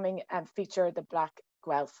forthcoming feature, The Black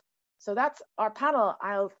Guelph. So that's our panel.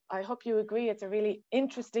 I hope you agree it's a really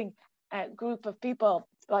interesting group of people.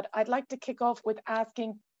 But I'd like to kick off with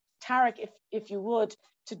asking Tarek, if you would,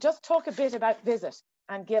 to just talk a bit about Visit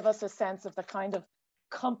and give us a sense of the kind of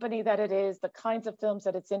company that it is, the kinds of films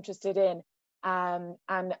that it's interested in, and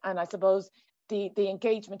I suppose the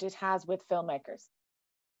engagement it has with filmmakers.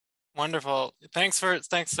 Wonderful. Thanks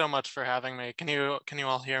so much for having me. Can you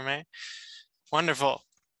all hear me? Wonderful.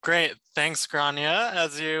 Great. Thanks, Grania.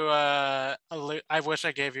 As you, I wish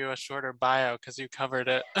I gave you a shorter bio because you covered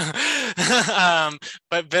it.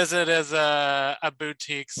 But Visit is a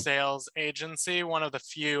boutique sales agency, one of the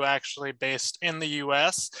few actually based in the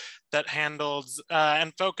US that handles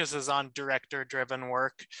and focuses on director-driven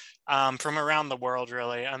work from around the world,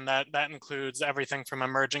 really. And that includes everything from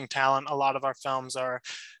emerging talent. A lot of our films are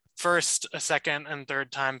first, second, and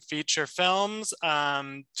third time feature films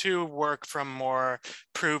to work from more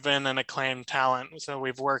proven and acclaimed talent. So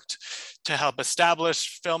we've worked to help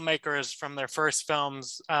establish filmmakers from their first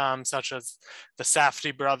films, such as the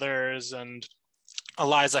Safdie brothers and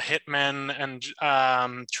Eliza Hittman and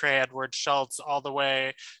Trey Edward Schultz, all the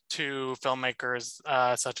way to filmmakers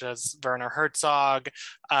such as Werner Herzog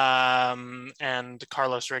and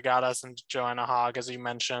Carlos Regadas and Joanna Hogg, as you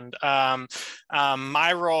mentioned.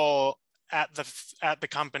 My role at the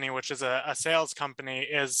company, which is a sales company,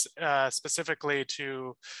 is specifically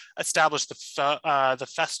to establish the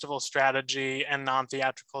festival strategy and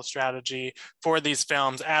non-theatrical strategy for these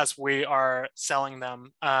films as we are selling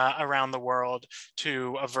them around the world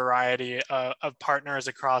to a variety of partners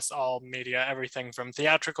across all media, everything from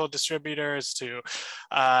theatrical distributors to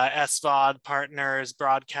SVOD partners,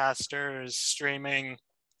 broadcasters, streaming,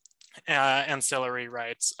 ancillary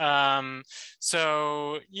rights.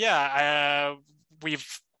 So yeah, we've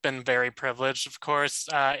been very privileged, of course.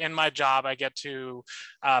 In my job, I get to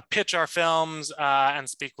pitch our films and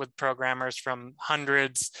speak with programmers from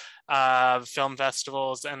hundreds of film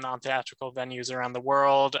festivals and non-theatrical venues around the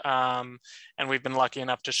world. And we've been lucky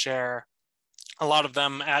enough to share a lot of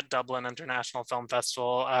them at Dublin International Film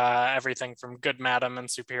Festival, everything from Good Madam and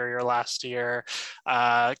Superior last year,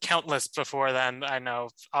 countless before then. I know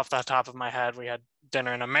off the top of my head, we had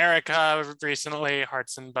Dinner in America recently,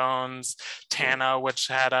 Hearts and Bones, Tana, which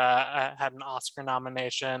had an Oscar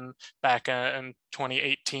nomination back in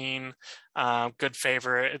 2018, Good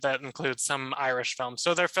Favorite, that includes some Irish films.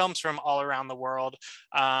 So they're films from all around the world,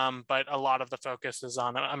 but a lot of the focus is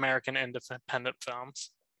on American independent films.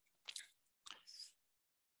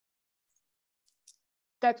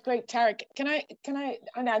 That's great, Tarek. Can I,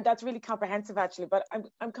 and that's really comprehensive actually, but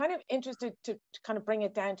I'm kind of interested to kind of bring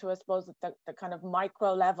it down to, I suppose, the kind of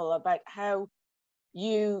micro level about how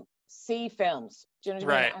you see films. Do you know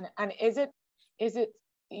what I mean? And is it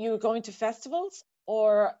you're going to festivals,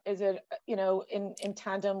 or is it, you know, in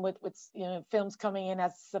tandem with you know, films coming in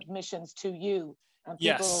as submissions to you and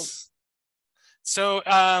people? Yes. So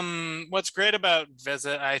what's great about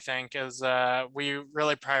Visit, I think, is we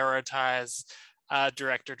really prioritize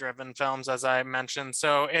director-driven films, as I mentioned.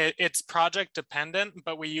 So it's project dependent,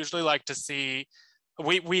 but we usually like to see,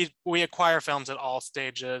 we acquire films at all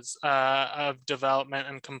stages of development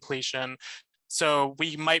and completion. So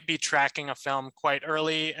we might be tracking a film quite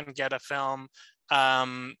early and get a film.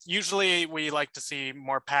 Usually we like to see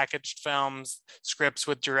more packaged films, scripts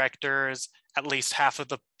with directors, at least half of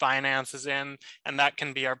the finances in, and that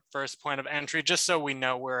can be our first point of entry, just so we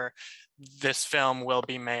know where this film will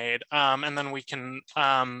be made. And then we can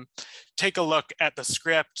take a look at the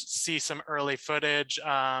script, see some early footage,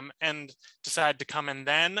 and decide to come in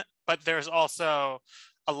then. But there's also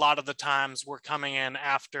a lot of the times we're coming in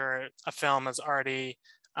after a film is already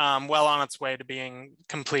well on its way to being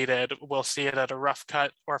completed. We'll see it at a rough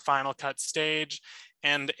cut or final cut stage.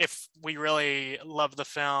 And if we really love the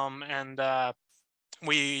film and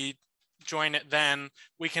we join it, then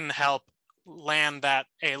we can help land that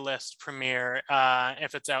A-list premiere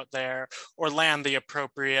if it's out there, or land the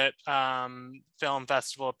appropriate film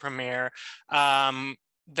festival premiere.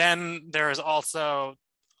 Then there is also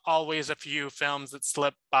always a few films that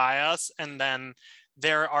slip by us, and then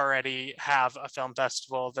they already have a film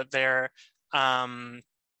festival that they're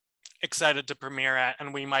excited to premiere at,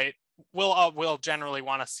 and we'll generally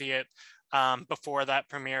want to see it before that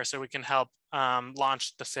premiere, so we can help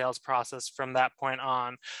launch the sales process from that point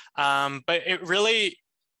on. But it really,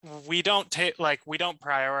 we don't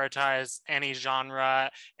prioritize any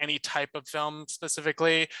genre, any type of film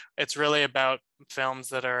specifically. It's really about films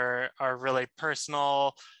that are really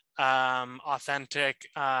personal, authentic,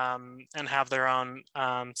 and have their own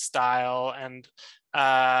style. And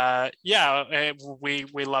yeah,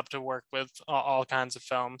 we love to work with all kinds of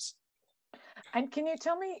films. And can you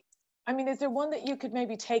tell me, I mean, is there one that you could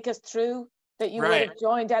maybe take us through that you would have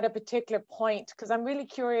joined at a particular point? Because I'm really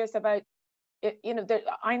curious about it. You know,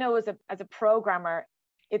 I know as a programmer,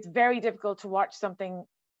 it's very difficult to watch something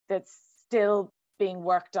that's still being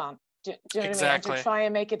worked on. Do you know what I mean? And to try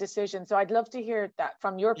and make a decision. So I'd love to hear that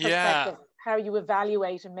from your perspective, how you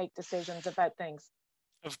evaluate and make decisions about things.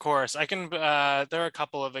 Of course, I can. There are a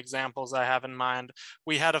couple of examples I have in mind.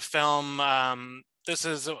 We had a film. This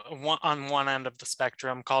is on one end of the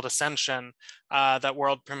spectrum called Ascension that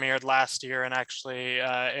world premiered last year, and actually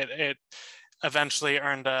it eventually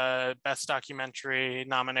earned a Best Documentary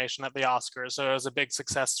nomination at the Oscars. So it was a big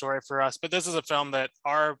success story for us. But this is a film that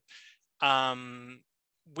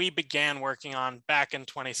we began working on back in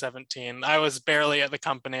 2017. I was barely at the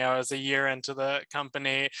company. I was a year into the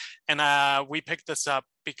company, and we picked this up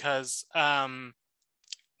because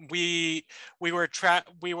we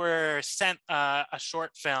were sent a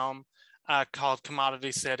short film called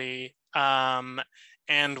Commodity City,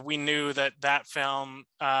 and we knew that film.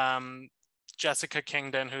 Jessica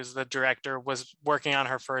Kingdon, who's the director, was working on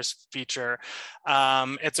her first feature.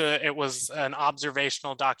 It was an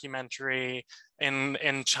observational documentary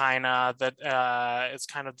in China that is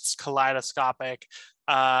kind of kaleidoscopic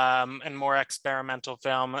and more experimental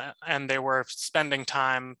film, and they were spending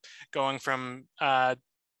time going from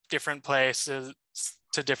different places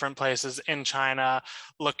to different places in China,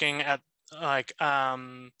 looking at like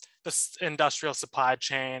this industrial supply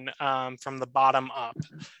chain from the bottom up.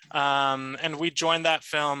 And we joined that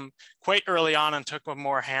film quite early on and took a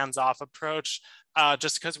more hands-off approach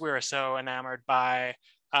just because we were so enamored by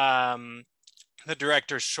the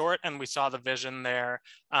director's short, and we saw the vision there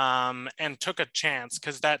and took a chance,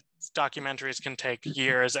 because that documentaries can take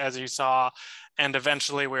years, as you saw, and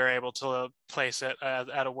eventually we were able to place it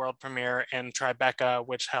at a world premiere in Tribeca,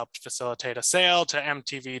 which helped facilitate a sale to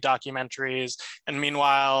MTV Documentaries. And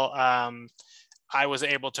meanwhile, I was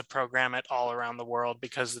able to program it all around the world,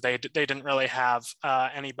 because they didn't really have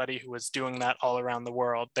anybody who was doing that all around the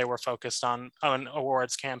world. They were focused on an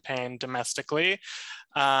awards campaign domestically.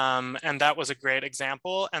 And that was a great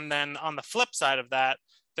example. And then on the flip side of that,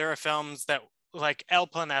 there are films that, like El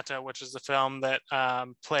Planeta, which is a film that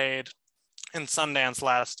played in Sundance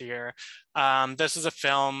last year. This is a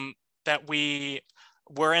film that we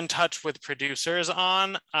were in touch with producers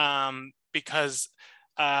on because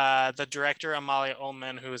the director, Amalia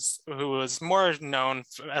Ullman, who was more known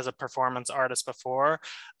as a performance artist before,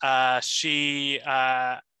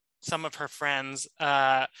 some of her friends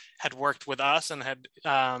had worked with us and had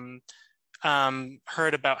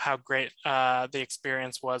heard about how great the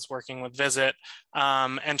experience was working with Visit.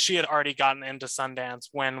 And she had already gotten into Sundance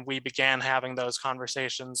when we began having those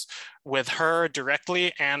conversations with her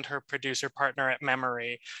directly and her producer partner at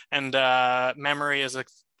Memory. And Memory is a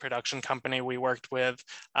production company we worked with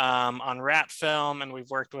on Rat Film, and we've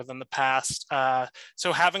worked with in the past.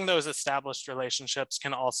 So having those established relationships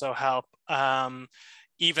can also help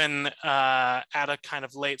even at a kind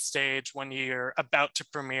of late stage when you're about to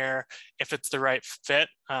premiere, if it's the right fit.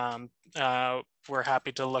 We're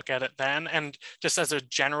happy to look at it then. And just as a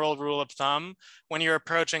general rule of thumb, when you're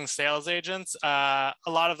approaching sales agents, a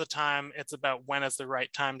lot of the time it's about when is the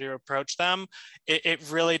right time to approach them. It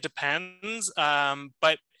really depends,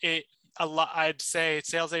 but I'd say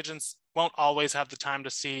sales agents won't always have the time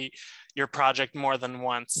to see your project more than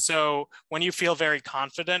once. So when you feel very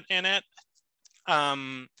confident in it,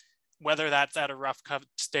 whether that's at a rough cut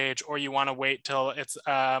stage or you want to wait till it's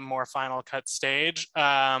a more final cut stage,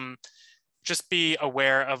 just be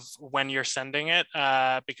aware of when you're sending it,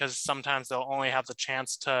 because sometimes they'll only have the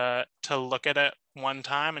chance to look at it one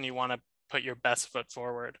time, and you want to put your best foot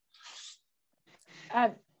forward.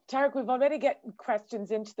 Tarek, we've already got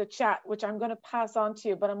questions into the chat, which I'm going to pass on to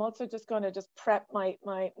you, but I'm also just going to prep my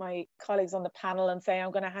colleagues on the panel and say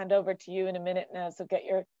I'm going to hand over to you in a minute now, so get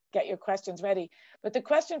your questions ready. But the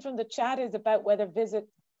question from the chat is about whether Visit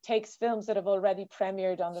takes films that have already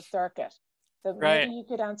premiered on the circuit. So Right. Maybe you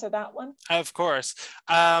could answer that one. Of course.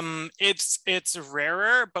 It's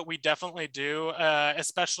rarer, but we definitely do,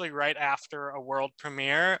 especially right after a world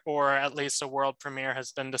premiere, or at least a world premiere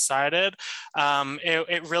has been decided.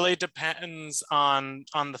 It really depends on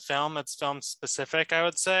the film. It's film specific, I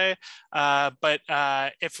would say. But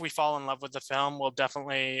if we fall in love with the film, we'll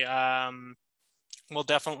definitely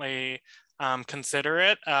consider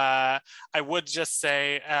it. I would just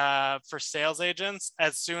say for sales agents,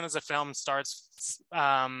 as soon as a film starts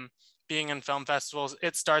being in film festivals,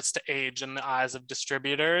 it starts to age in the eyes of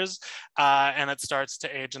distributors, and it starts to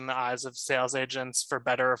age in the eyes of sales agents, for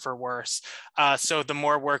better or for worse. So the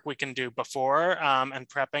more work we can do before and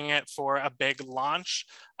prepping it for a big launch,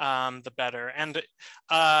 the better. And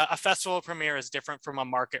a festival premiere is different from a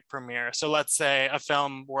market premiere. So let's say a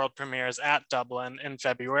film world premieres at Dublin in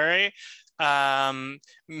February.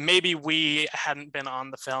 Maybe we hadn't been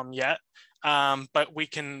on the film yet, but we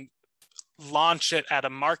can launch it at a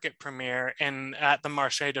market premiere at the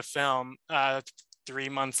Marché de Film 3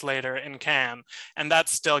 months later in Cannes. And that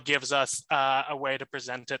still gives us a way to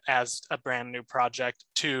present it as a brand new project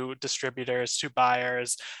to distributors, to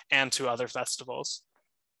buyers, and to other festivals.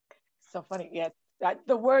 So funny, yeah.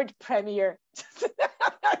 The word premiere,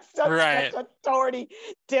 Right. that's a totally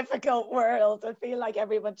difficult word. I feel like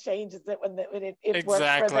everyone changes it when it Exactly.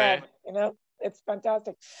 works for them. You know, it's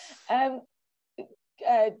fantastic.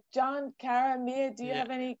 John, Cara, Mia, do you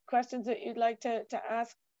have any questions that you'd like to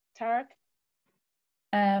ask Tarek?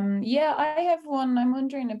 Yeah, I have one. I'm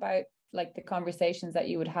wondering about like the conversations that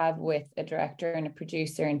you would have with a director and a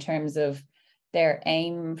producer in terms of their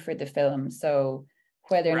aim for the film. So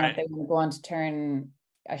whether or not they want to go on to turn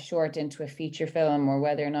a short into a feature film, or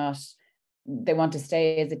whether or not they want to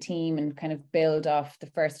stay as a team and kind of build off the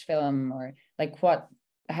first film, or like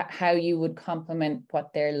how you would complement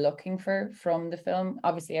what they're looking for from the film.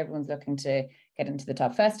 Obviously, everyone's looking to get into the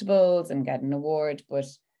top festivals and get an award, but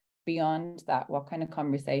beyond that, what kind of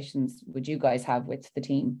conversations would you guys have with the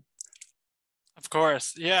team? Of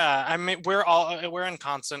course, yeah. I mean, we're in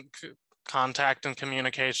constant contact and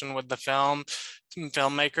communication with the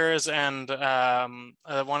filmmakers, and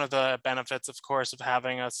one of the benefits, of course, of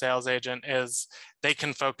having a sales agent is the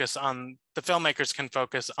filmmakers can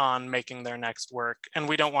focus on making their next work, and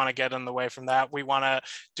we don't want to get in the way from that. We want to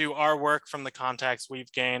do our work from the contacts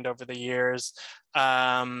we've gained over the years,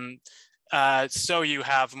 so you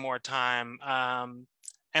have more time.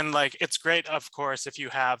 And like, it's great, of course, if you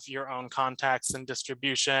have your own contacts and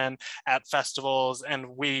distribution at festivals,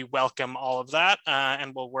 and we welcome all of that,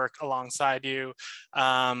 and we'll work alongside you.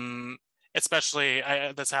 Especially,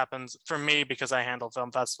 this happens for me because I handle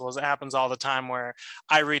film festivals. It happens all the time where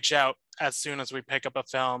I reach out as soon as we pick up a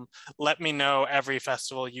film. Let me know every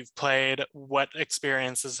festival you've played, what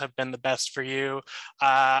experiences have been the best for you.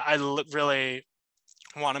 I really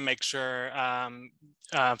want to make sure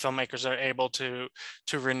filmmakers are able to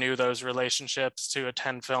renew those relationships, to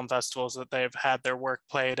attend film festivals that they've had their work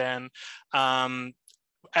played in.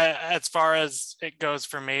 As far as it goes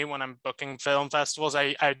for me, when I'm booking film festivals,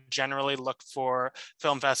 I generally look for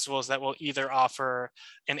film festivals that will either offer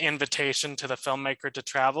an invitation to the filmmaker to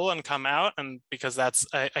travel and come out, and because that's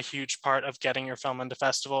a huge part of getting your film into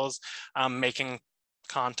festivals, making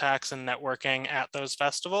contacts and networking at those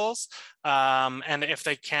festivals. And if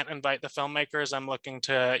they can't invite the filmmakers, I'm looking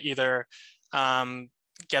to either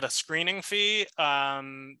get a screening fee,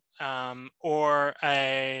 or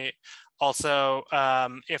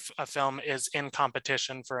if a film is in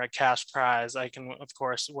competition for a cash prize, I can, of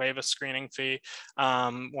course, waive a screening fee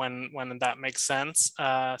when that makes sense.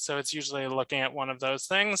 So it's usually looking at one of those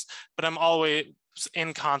things, but I'm always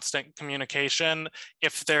in constant communication.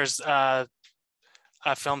 If there's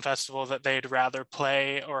a film festival that they'd rather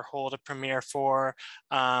play or hold a premiere for,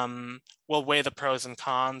 we'll weigh the pros and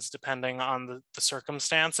cons depending on the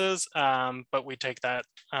circumstances, but we take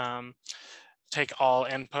all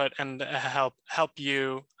input and help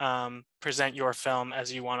you present your film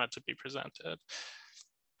as you want it to be presented.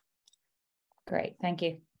 Great, thank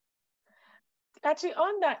you. Actually,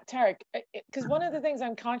 on that, Tarek, because one of the things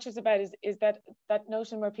I'm conscious about is that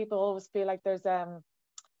notion where people always feel like there's an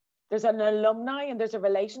alumni and there's a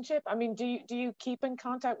relationship. I mean, do you keep in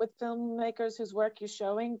contact with filmmakers whose work you're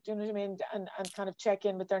showing? Do you know what I mean? And kind of check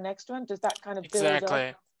in with their next one? Does that kind of build Exactly.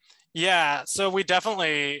 up? Yeah, so we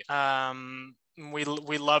definitely,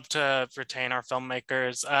 we love to retain our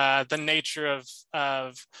filmmakers. The nature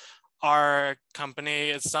of our company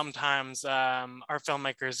is sometimes our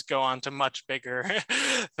filmmakers go on to much bigger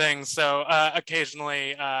things. So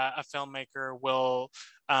occasionally a filmmaker will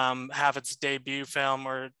have its debut film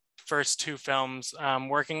or first 2 films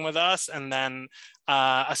working with us, and then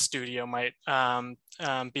a studio might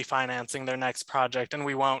be financing their next project, and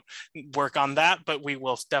we won't work on that, but we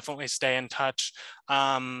will definitely stay in touch.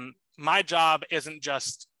 My job isn't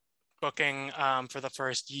just booking for the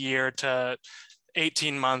first year to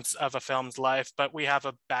 18 months of a film's life, but we have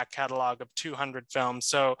a back catalog of 200 films.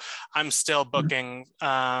 So I'm still booking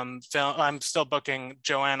I'm still booking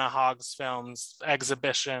Joanna Hogg's films,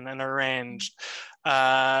 Exhibition and Arranged,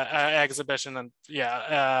 Exhibition and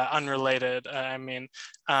Unrelated. I mean,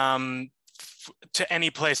 to any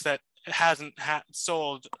place that hasn't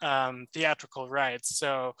sold theatrical rights.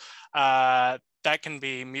 So that can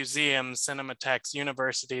be museums, cinematheques,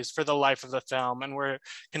 universities for the life of the film. And we're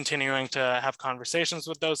continuing to have conversations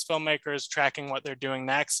with those filmmakers, tracking what they're doing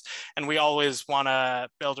next. And we always want to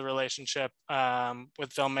build a relationship with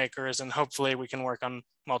filmmakers, and hopefully we can work on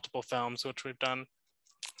multiple films, which we've done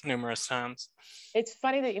numerous times. It's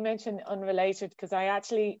funny that you mentioned Unrelated, because I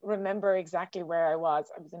actually remember exactly where I was.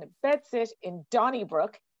 I was in a bedsit in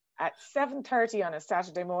Donnybrook, at 7:30 on a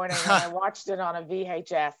Saturday morning when I watched it on a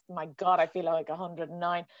VHS. My God, I feel like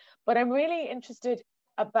 109. But I'm really interested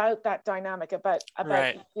about that dynamic, about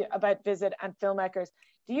Visit and filmmakers.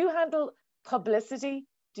 Do you handle publicity?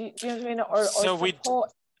 Do you know what I mean? Or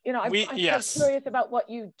support? I'm so curious about what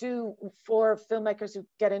you do for filmmakers who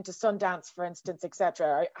get into Sundance, for instance,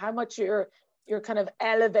 etc. How much you're kind of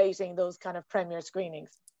elevating those kind of premiere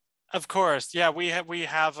screenings. Of course, yeah. We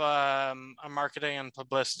have a marketing and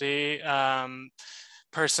publicity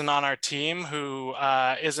person on our team who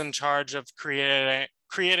is in charge of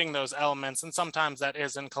creating those elements, and sometimes that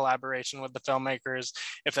is in collaboration with the filmmakers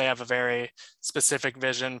if they have a very specific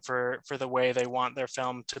vision for the way they want their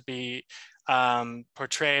film to be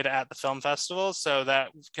portrayed at the film festival. So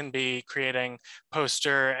that can be creating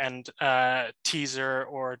poster and teaser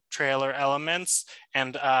or trailer elements,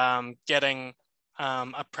 and getting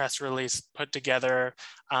a press release put together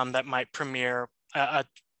that might premiere a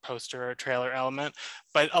poster or trailer element.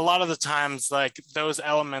 But a lot of the times, like, those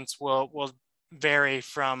elements will vary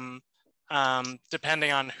from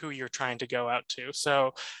depending on who you're trying to go out to.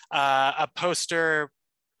 So a poster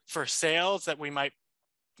for sales that we might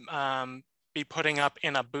be putting up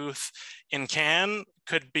in a booth in Cannes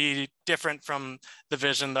could be different from the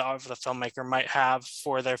vision of the filmmaker might have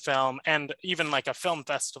for their film, and even like a film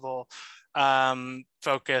festival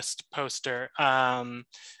focused poster.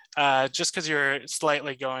 Just because you're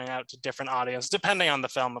slightly going out to different audience, depending on the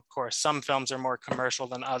film, of course. Some films are more commercial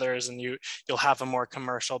than others, and you'll have a more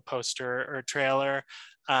commercial poster or trailer.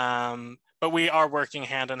 But we are working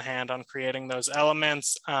hand in hand on creating those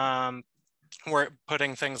elements. We're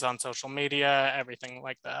putting things on social media, everything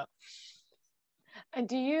like that. And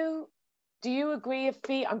do you agree a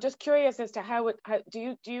fee? I'm just curious as to how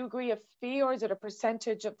do you agree a fee, or is it a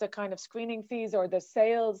percentage of the kind of screening fees or the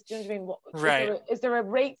sales? Do you know what I mean? Right. Is there a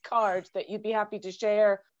rate card that you'd be happy to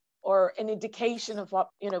share, or an indication of what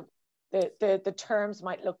the terms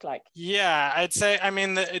might look like? Yeah, I'd say, I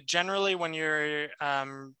mean, generally when you're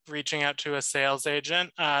reaching out to a sales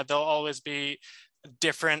agent, there'll always be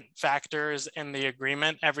different factors in the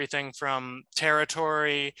agreement, everything from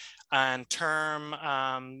territory and term,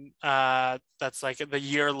 that's like the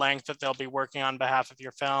year length that they'll be working on behalf of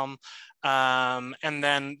your film, and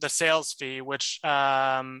then the sales fee, which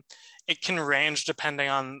it can range depending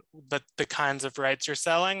on the kinds of rights you're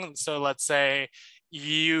selling. So let's say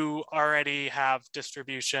you already have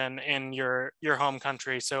distribution in your home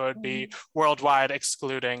country, so it would be worldwide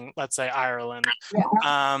excluding, let's say, Ireland.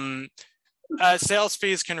 Sales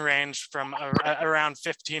fees can range from around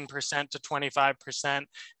 15% to 25%,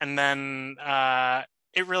 and then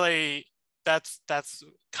it really, that's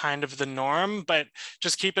kind of the norm. But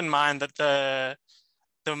just keep in mind that the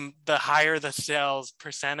higher the sales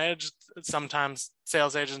percentage, sometimes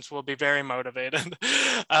sales agents will be very motivated.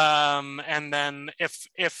 And then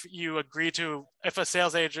if you agree to, if a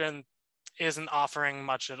sales agent isn't offering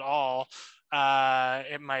much at all,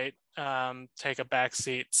 it might take a back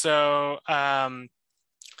seat. So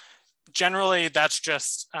generally that's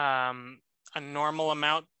just a normal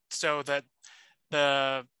amount, so that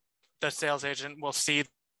the sales agent will see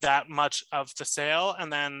that much of the sale.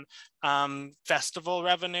 And then festival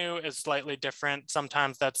revenue is slightly different.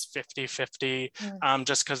 Sometimes that's 50-50,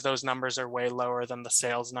 just because those numbers are way lower than the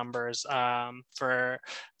sales numbers for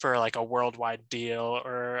like a worldwide deal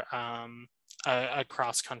or a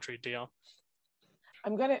cross-country deal.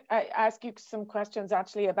 I'm going to ask you some questions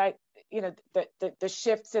actually about, the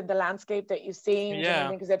shifts in the landscape that you've seen. Yeah.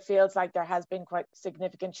 Because it feels like there has been quite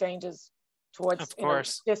significant changes towards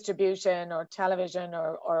distribution or television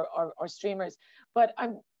or streamers. But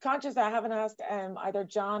I'm conscious I haven't asked either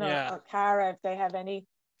John or Cara if they have any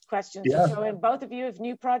questions to throw in. Both of you have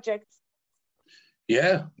new projects.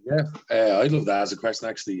 I'd love to ask a question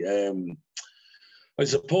actually. I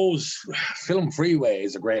suppose Film Freeway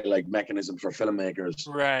is a great mechanism for filmmakers,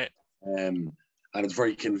 right? And it's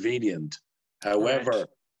very convenient. However,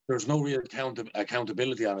 there's no real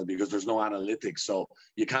accountability on it because there's no analytics, so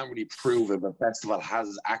you can't really prove if a festival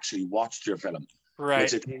has actually watched your film.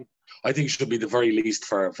 Right. Which I think should be the very least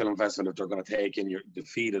for a film festival if they're going to take in the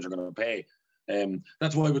fee that they're going to pay.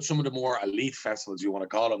 That's why with some of the more elite festivals, you want to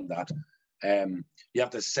call them that, you have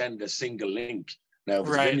to send a single link. Now,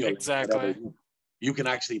 exactly. You can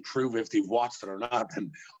actually prove if they've watched it or not.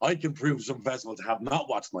 And I can prove some festivals have not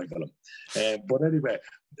watched my film. But anyway,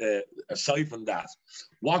 aside from that,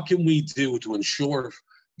 what can we do to ensure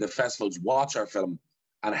the festivals watch our film?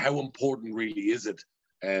 And how important really is it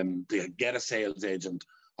to get a sales agent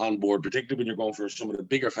on board, particularly when you're going for some of the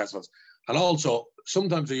bigger festivals? And also,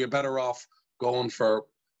 sometimes are you better off going for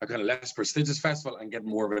a kind of less prestigious festival and getting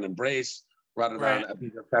more of an embrace? rather than a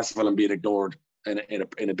bigger festival and being ignored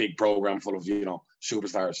in a big program full of, you know,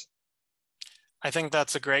 superstars? I think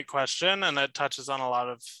that's a great question, and it touches on a lot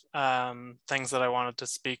of things that I wanted to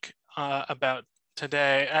speak about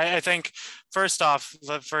today. I think first off,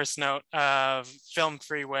 the first note of Film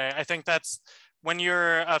Freeway, I think that's when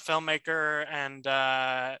you're a filmmaker, and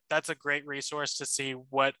that's a great resource to see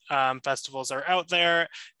what festivals are out there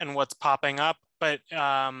and what's popping up. But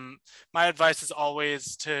my advice is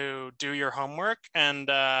always to do your homework and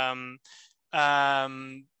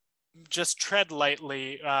just tread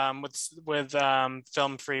lightly with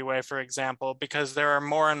Film Freeway, for example, because there are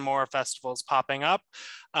more and more festivals popping up.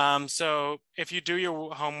 So if you do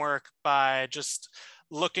your homework by just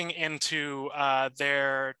looking into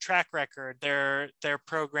their track record, their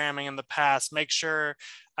programming in the past, make sure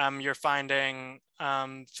you're finding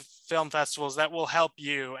film festivals that will help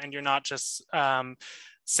you, and you're not just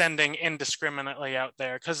sending indiscriminately out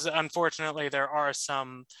there, because unfortunately there are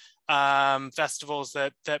some festivals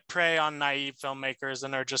that prey on naive filmmakers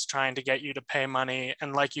and are just trying to get you to pay money.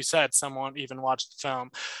 And like you said, some won't even watch the film.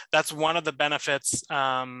 That's one of the benefits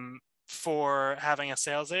for having a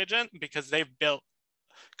sales agent, because they've built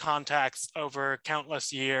contacts over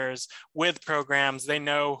countless years with programs. They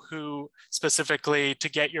know who specifically to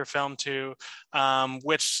get your film to,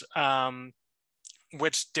 which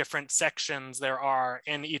different sections there are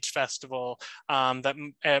in each festival that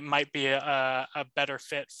it might be a better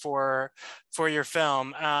fit for your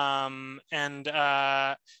film. Yeah,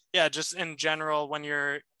 just in general, when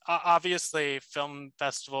you're obviously film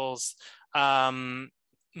festivals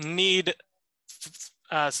need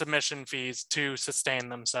submission fees to sustain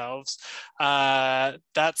themselves.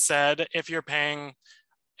 That said, if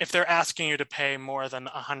they're asking you to pay more than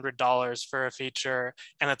 $100 for a feature,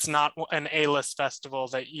 and it's not an A-list festival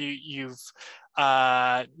that you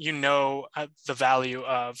know the value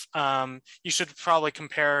of, you should probably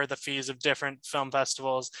compare the fees of different film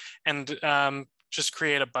festivals and just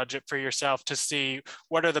create a budget for yourself to see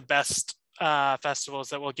what are the best festivals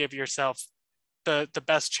that will give yourself the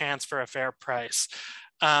best chance for a fair price.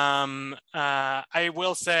 I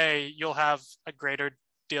will say you'll have a greater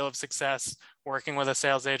deal of success working with a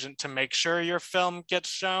sales agent to make sure your film gets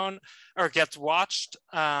shown or gets watched.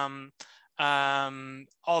 Although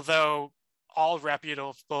all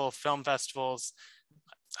reputable film festivals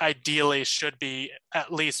ideally should be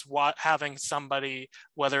at least having somebody,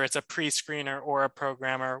 whether it's a pre-screener or a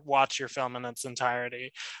programmer, watch your film in its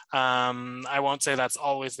entirety. I won't say that's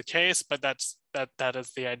always the case, but that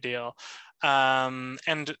is the ideal.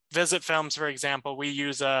 And Visit Films, for example, we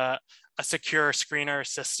use a secure screener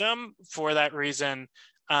system for that reason,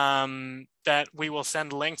 that we will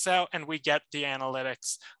send links out and we get the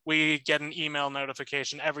analytics. We get an email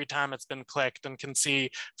notification every time it's been clicked and can see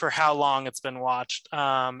for how long it's been watched.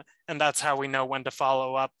 And that's how we know when to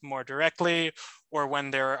follow up more directly, or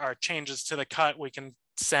when there are changes to the cut, we can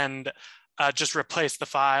send, just replace the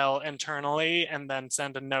file internally and then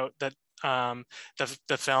send a note that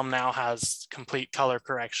the film now has complete color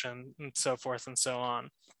correction, and so forth and so on.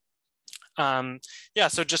 Yeah,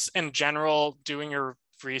 so just in general, doing your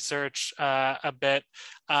research a bit.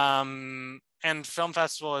 And film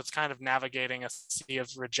festival is kind of navigating a sea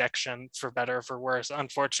of rejection, for better or for worse,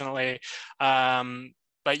 unfortunately.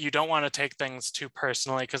 But you don't want to take things too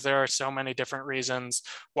personally, because there are so many different reasons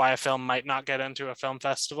why a film might not get into a film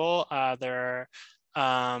festival. There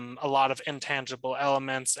are a lot of intangible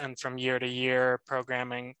elements, and from year to year,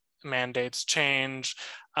 programming mandates change.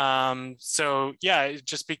 So yeah,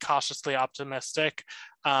 just be cautiously optimistic,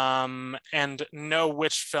 and know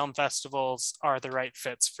which film festivals are the right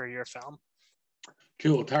fits for your film.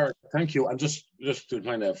 Cool, Tarek, thank you. And just to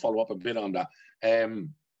kind of follow up a bit on that,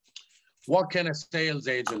 what can a sales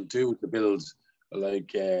agent do to build a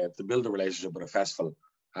relationship with a festival,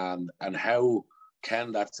 and how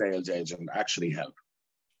can that sales agent actually help?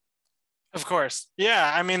 Of course.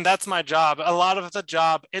 Yeah, I mean, that's my job. A lot of the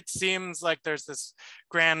job, it seems like there's this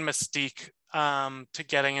grand mystique to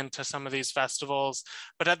getting into some of these festivals.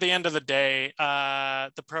 But at the end of the day,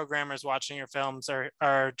 the programmers watching your films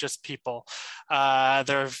are just people.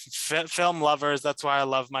 They're film lovers. That's why I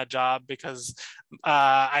love my job, because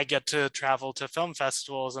I get to travel to film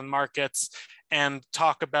festivals and markets and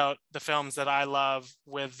talk about the films that I love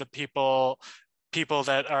with the people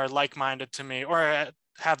that are like-minded to me, or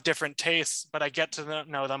have different tastes, but I get to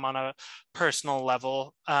know them on a personal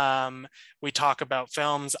level. We talk about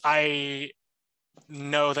films. I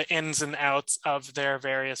know the ins and outs of their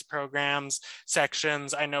various programs,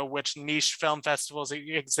 sections. I know which niche film festivals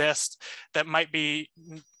exist that might be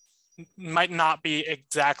might not be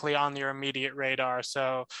exactly on your immediate radar.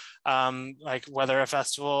 So like whether a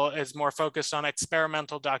festival is more focused on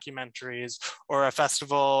experimental documentaries, or a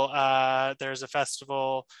festival, there's a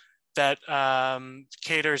festival that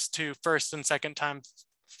caters to first and second time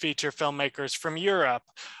feature filmmakers from Europe,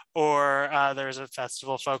 or there's a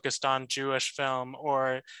festival focused on Jewish film,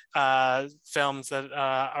 or films that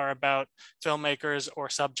are about filmmakers or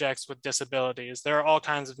subjects with disabilities. There are all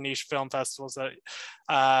kinds of niche film festivals that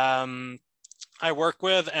I work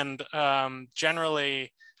with, and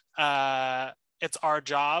generally it's our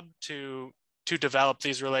job to develop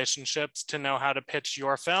these relationships, to know how to pitch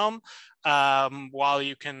your film while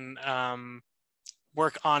you can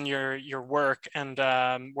work on your work and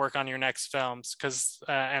work on your next films, because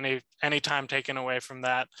any time taken away from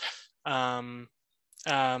that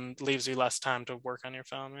leaves you less time to work on your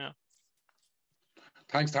film. Yeah.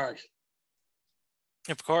 Thanks, Tarek.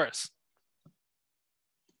 Of course.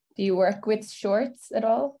 Do you work with shorts at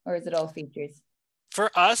all, or is it all features? For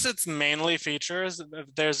us, it's mainly features.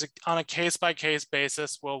 There's on a case-by-case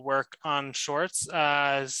basis, we'll work on shorts,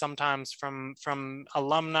 sometimes from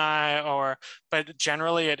alumni, but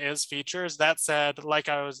generally it is features. That said, like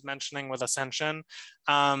I was mentioning with Ascension,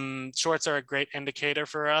 shorts are a great indicator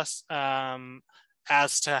for us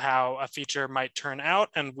as to how a feature might turn out.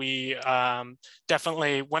 And we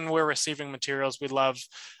definitely, when we're receiving materials, we love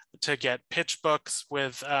to get pitch books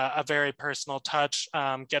with a very personal touch,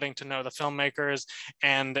 getting to know the filmmakers,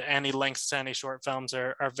 and any links to any short films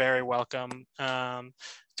are very welcome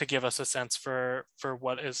to give us a sense for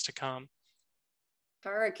what is to come.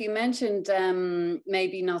 Tarek, you mentioned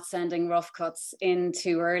maybe not sending rough cuts in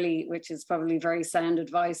too early, which is probably very sound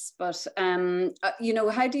advice, but you know,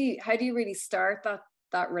 how do you really start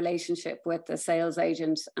that relationship with the sales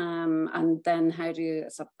agent, and then how do you,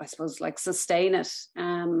 I suppose, like sustain it?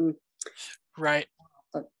 Right.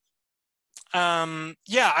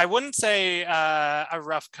 Yeah, I wouldn't say a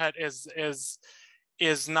rough cut is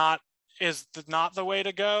not the way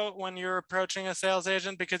to go when you're approaching a sales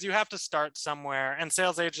agent, because you have to start somewhere, and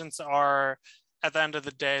sales agents are, at the end of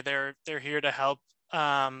the day, they're here to help.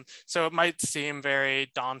 So it might seem very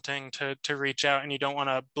daunting to reach out, and you don't want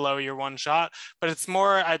to blow your one shot, but it's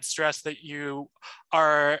more, I'd stress that you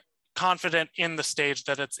are confident in the stage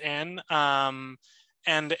that it's in. And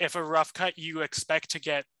if a rough cut, you expect to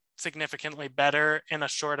get significantly better in a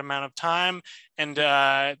short amount of time, and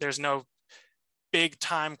there's no big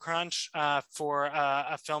time crunch for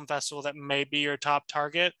a film festival that may be your top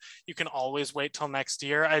target, you can always wait till next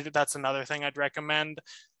year. That's another thing I'd recommend.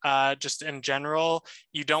 Just in general,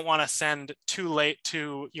 you don't want to send too late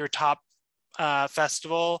to your top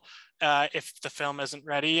festival if the film isn't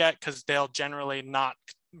ready yet, because they'll generally not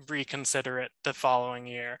reconsider it the following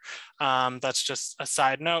year. That's just a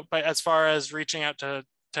side note. But as far as reaching out to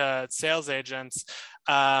sales agents,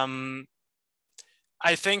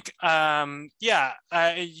 I think,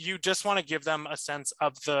 you just want to give them a sense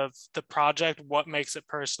of the project, what makes it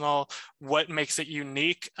personal, what makes it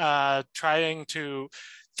unique, trying to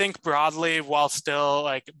think broadly while still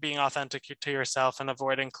like being authentic to yourself and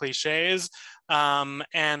avoiding cliches.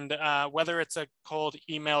 And whether it's a cold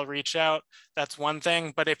email reach out, that's one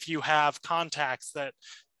thing. But if you have contacts that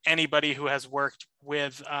anybody who has worked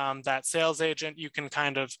with that sales agent, you can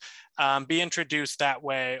kind of be introduced that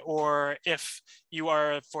way. Or if you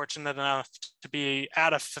are fortunate enough to be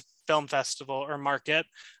at a film festival or market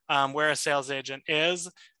where a sales agent is,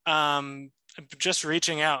 just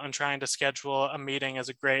reaching out and trying to schedule a meeting is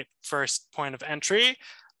a great first point of entry.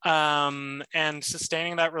 And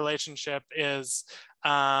sustaining that relationship is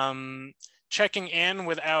checking in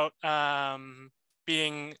without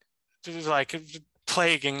being like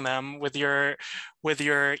plaguing them with your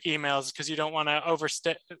emails, because you don't want to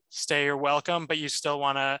overstay your welcome, but you still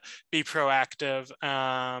want to be proactive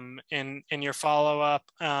in your follow-up.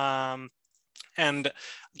 And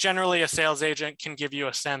generally a sales agent can give you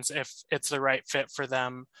a sense if it's the right fit for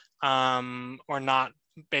them or not,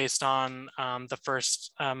 based on the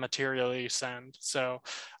first material you send. So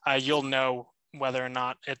you'll know whether or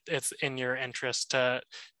not it's in your interest to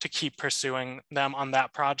keep pursuing them on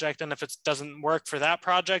that project. And if it doesn't work for that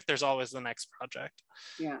project, there's always the next project.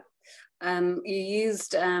 Yeah. You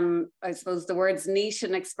used, I suppose, the words niche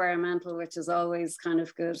and experimental, which is always kind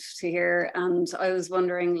of good to hear. And I was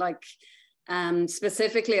wondering, like,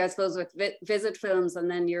 specifically, I suppose, with visit films and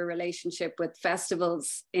then your relationship with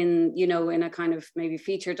festivals in a kind of maybe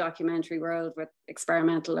feature documentary world with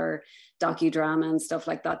experimental or docudrama and stuff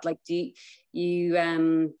like that. Like, do you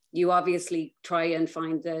obviously try and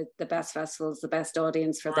find the best festivals, the best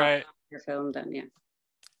audience for that your film then, yeah.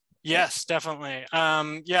 Yes, definitely.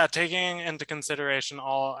 Yeah, taking into consideration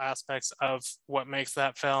all aspects of what makes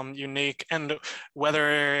that film unique, and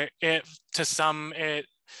whether it, to some,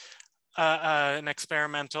 an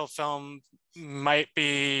experimental film might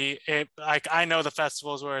be it. Like, I know the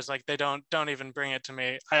festivals where it's like they don't even bring it to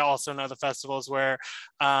me. I also know the festivals where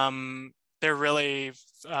they're really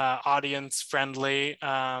audience friendly,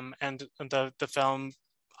 and the film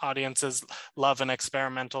audiences love an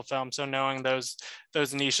experimental film. So knowing those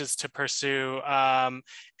niches to pursue,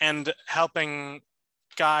 and helping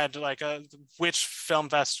guide like which film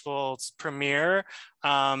festivals premiere,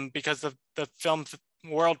 because the film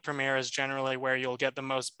world premiere is generally where you'll get the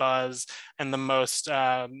most buzz and the most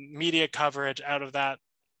media coverage out of that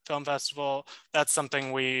film festival. That's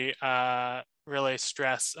something we really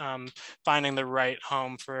stress, finding the right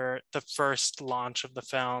home for the first launch of the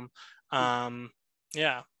film.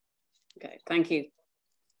 Yeah. Okay, thank you.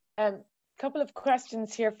 Couple of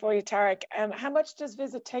questions here for you, Tarek. How much does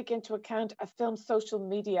Visit take into account a film's social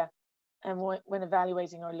media when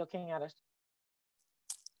evaluating or looking at it?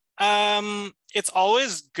 It's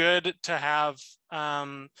always good to have,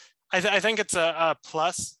 I think it's a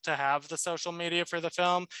plus to have the social media for the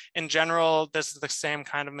film. In general, this is the same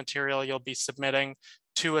kind of material you'll be submitting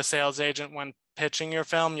to a sales agent when pitching your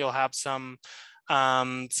film. You'll have some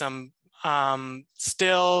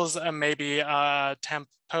stills, maybe a temp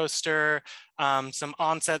poster, some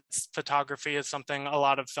on-set photography is something a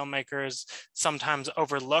lot of filmmakers sometimes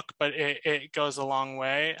overlook, but it goes a long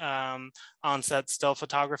way. On-set still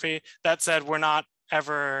photography. That said, we're not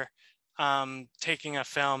ever taking a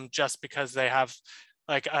film just because they have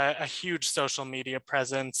like a huge social media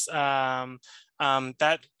presence.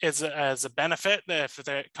 That is as a benefit if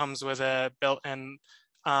it comes with a built-in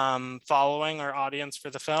following or audience for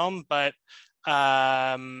the film, but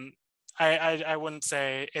I wouldn't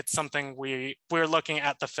say it's something we're looking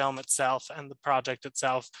at the film itself and the project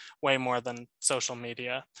itself way more than social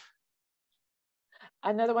media.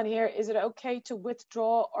 Another one here: is it okay to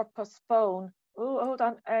withdraw or postpone? Oh, hold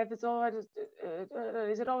on. If it's all right, is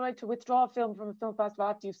it all right to withdraw a film from a film festival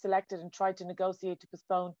after you've selected and tried to negotiate to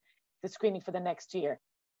postpone the screening for the next year?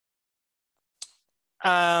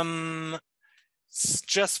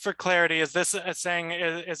 Just for clarity, is this saying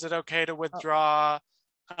is it okay to withdraw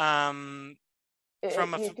from do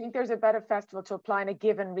you think there's a better festival to apply in a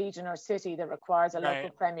given region or city that requires a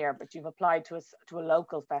local premiere, but you've applied to a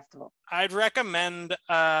local festival? I'd recommend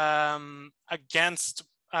against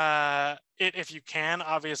it if you can.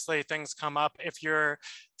 Obviously, things come up. If your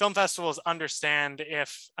film festivals understand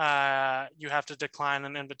if you have to decline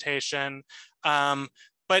an invitation.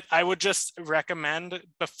 But I would just recommend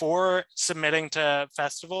before submitting to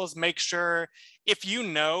festivals, make sure if you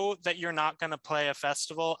know that you're not going to play a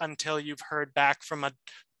festival until you've heard back from a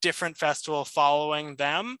different festival following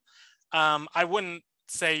them, I wouldn't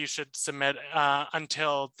say you should submit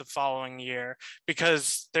until the following year,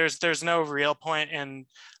 because there's no real point in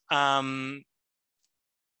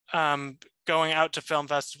going out to film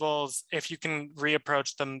festivals if you can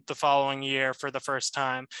reapproach them the following year for the first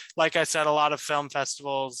time. Like I said, a lot of film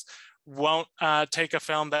festivals won't take a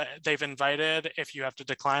film that they've invited. If you have to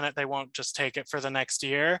decline it, they won't just take it for the next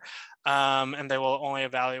year, and they will only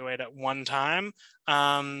evaluate it one time.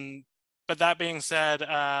 But that being said,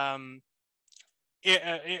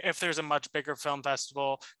 if there's a much bigger film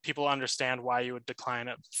festival, people understand why you would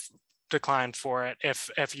decline for it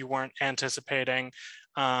if you weren't anticipating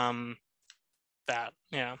that.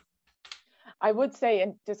 Yeah, I would say,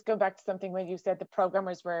 and just go back to something when you said the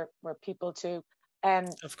programmers were people too.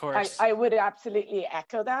 Of course, I would absolutely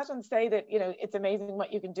echo that and say that, you know, it's amazing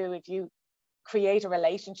what you can do if you create a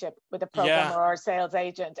relationship with a programmer or a sales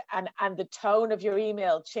agent, and the tone of your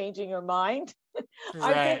email changing your mind.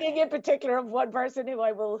 I'm thinking in particular of one person who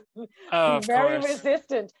I will be very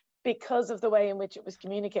resistant because of the way in which it was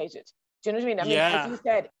communicated. Do you know what I mean? I mean, as you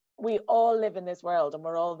said, we all live in this world and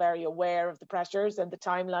we're all very aware of the pressures and the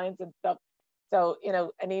timelines and stuff. So, you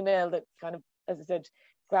know, an email that kind of, as I said,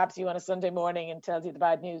 grabs you on a Sunday morning and tells you the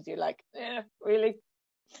bad news, you're like, really?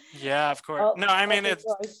 Yeah, of course. No, I mean, it's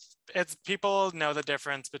people know the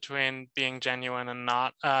difference between being genuine and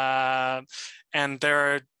not. And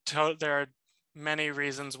there are many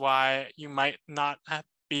reasons why you might not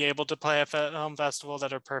be able to play a film festival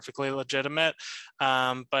that are perfectly legitimate.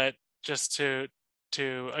 But just to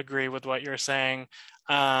agree with what you're saying,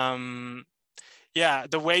 yeah,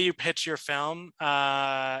 the way you pitch your film,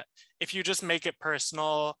 if you just make it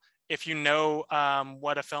personal, if you know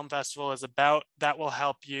what a film festival is about, that will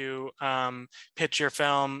help you pitch your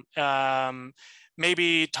film.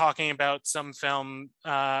 maybe talking about some film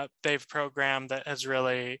they've programmed that has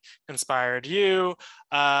really inspired you.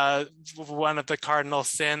 One of the cardinal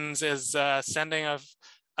sins is sending a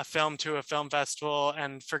film to a film festival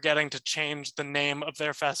and forgetting to change the name of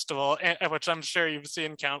their festival, which I'm sure you've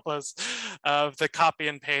seen countless of the copy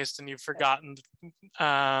and paste, and you've forgotten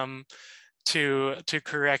to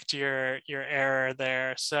correct your error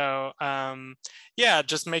there. So yeah,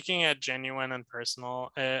 just making it genuine and personal,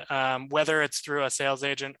 whether it's through a sales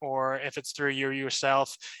agent or if it's through you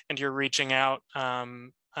yourself and you're reaching out.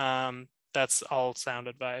 That's all sound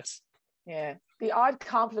advice. Yeah, the odd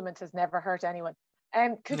compliment has never hurt anyone.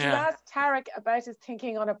 Could you ask Tarek about his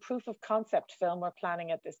thinking on a proof of concept film we're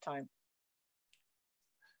planning at this time?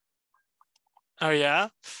 Oh yeah,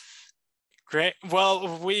 great.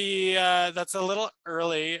 Well, we that's a little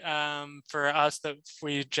early for us that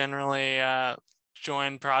we generally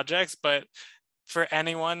join projects, but for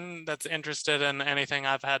anyone that's interested in anything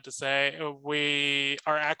I've had to say,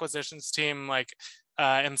 our acquisitions team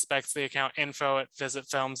inspects the account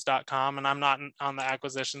info@visitfilms.com, and I'm not on the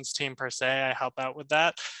acquisitions team per se. I help out with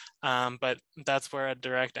that, but that's where I'd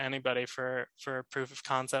direct anybody for proof of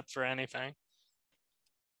concept for anything.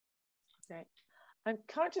 Okay. I'm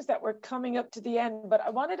conscious that we're coming up to the end, but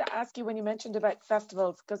I wanted to ask you when you mentioned about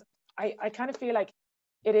festivals, because I kind of feel like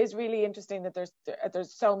it is really interesting that there's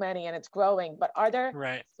so many and it's growing, but are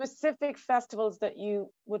there specific festivals that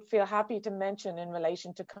you would feel happy to mention in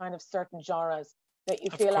relation to kind of certain genres that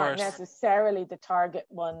you feel aren't necessarily the target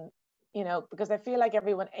one, because I feel like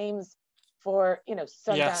everyone aims for,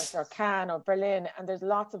 Sundance or Cannes or Berlin, and there's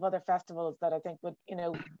lots of other festivals that I think would,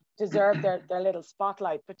 deserve their little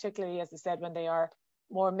spotlight, particularly, as I said, when they are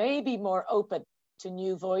maybe more open to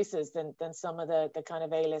new voices than some of the kind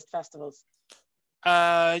of A-list festivals.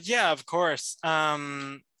 Yeah, of course.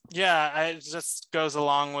 It just goes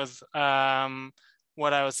along with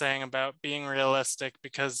what I was saying about being realistic,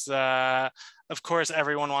 because of course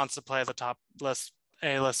everyone wants to play the top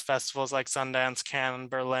A-list festivals like Sundance, Cannes,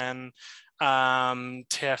 Berlin,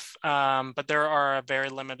 TIFF, but there are a very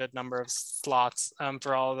limited number of slots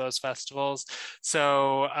for all of those festivals.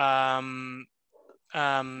 So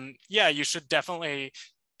you should definitely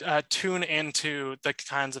tune into the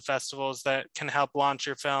kinds of festivals that can help launch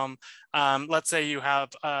your film. Let's say you have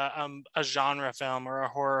a genre film or a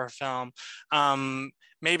horror film,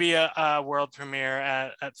 maybe a world premiere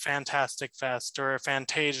at Fantastic Fest or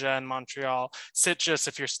Fantasia in Montreal. Sitges,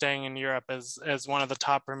 if you're staying in Europe, is one of the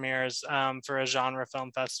top premieres for a genre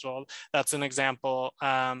film festival. That's an example.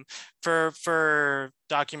 For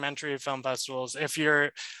documentary film festivals, if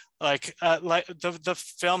you're like the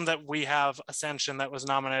film that we have, Ascension, that was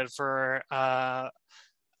nominated for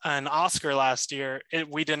an Oscar last year,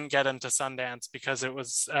 we didn't get into Sundance because it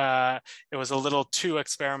was a little too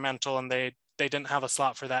experimental, and they didn't have a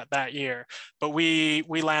slot for that year. But we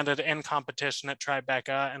landed in competition at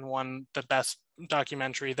Tribeca and won the best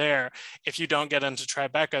documentary there. If you don't get into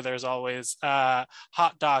Tribeca, there's always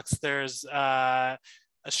Hot Docs, there's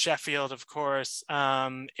Sheffield, of course,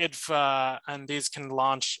 IDFA, and these can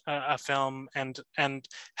launch a film and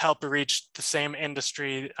help reach the same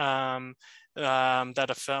industry that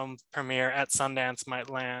a film premiere at Sundance might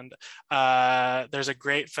land. There's a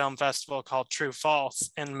great film festival called True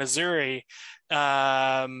False in Missouri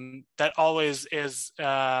that always is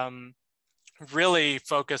really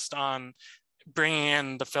focused on bringing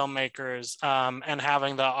in the filmmakers and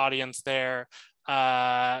having the audience there.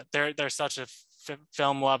 They're such a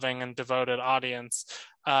film loving and devoted audience,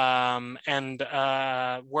 and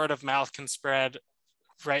word of mouth can spread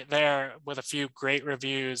right there with a few great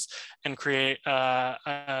reviews and create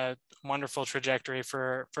a wonderful trajectory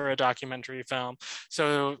for a documentary film.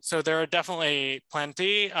 So there are definitely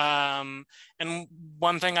plenty. And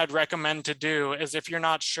one thing I'd recommend to do is, if you're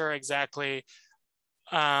not sure exactly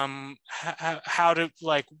how to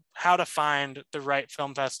find the right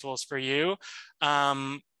film festivals for you,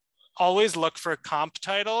 always look for comp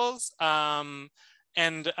titles and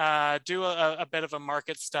do a bit of a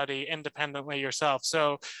market study independently yourself.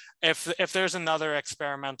 So if there's another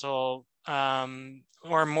experimental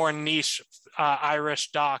or more niche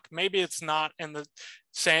Irish doc, maybe it's not in the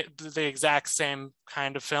exact same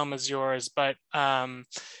kind of film as yours, but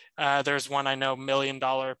there's one I know, $1 Million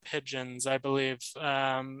Pigeons, I believe.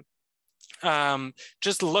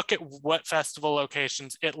 Just look at what festival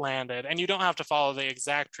locations it landed, and you don't have to follow the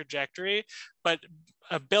exact trajectory, but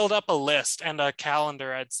build up a list and a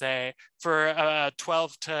calendar, I'd say, for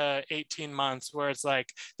 12 to 18 months, where it's like,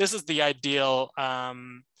 this is the ideal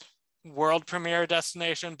world premiere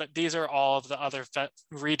destination, but these are all of the other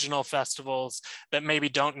regional festivals that maybe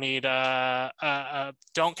don't need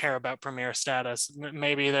don't care about premiere status.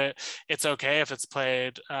 Maybe that it's okay if it's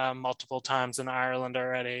played multiple times in Ireland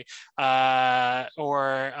already,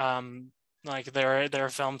 or like there are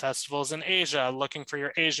film festivals in Asia looking for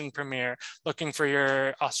your Asian premiere, looking for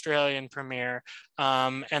your Australian premiere,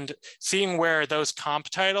 and seeing where those comp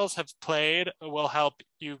titles have played will help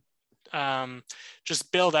you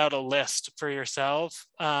just build out a list for yourself,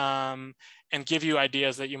 and give you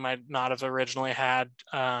ideas that you might not have originally had.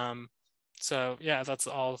 So yeah, that's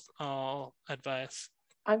all advice.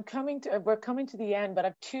 We're coming to the end, but I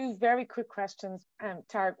have two very quick questions,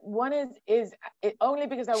 Tarek. One is it only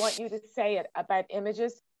because I want you to say it about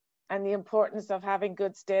images and the importance of having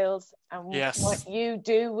good stills, and yes, what you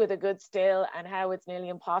do with a good still, and how it's nearly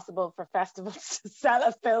impossible for festivals to sell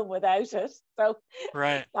a film without it. So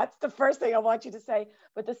right, that's the first thing I want you to say.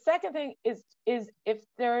 But the second thing is if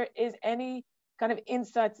there is any kind of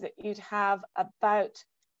insights that you'd have about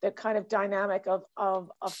the kind of dynamic of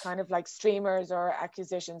kind of like streamers or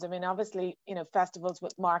acquisitions. I mean, obviously, you know, festivals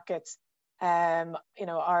with markets, you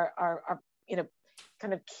know, are you know,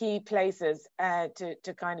 kind of key places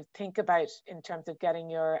to kind of think about in terms of getting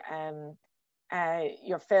your film,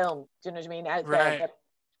 do you know what I mean, out right. there.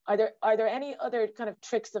 But are there any other kind of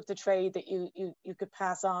tricks of the trade that you could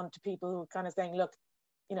pass on to people who are kind of saying, look,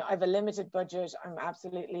 you know, I have a limited budget, I'm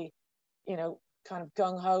absolutely, you know, kind of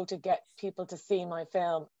gung-ho to get people to see my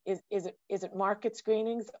film? Is it market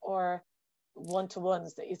screenings or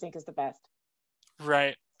one-to-ones that you think is the best?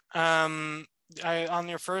 Right. On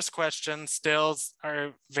your first question, stills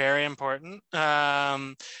are very important.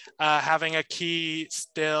 Having a key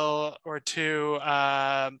still or two,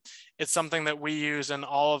 it's something that we use in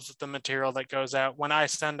all of the material that goes out. When I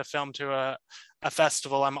send a film to a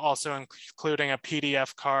festival, I'm also including a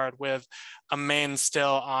PDF card with a main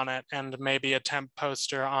still on it and maybe a temp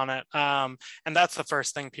poster on it. And that's the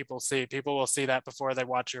first thing people see. People will see that before they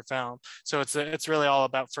watch your film. So it's really all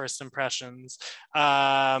about first impressions.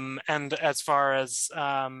 And as far as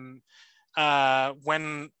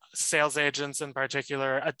when sales agents in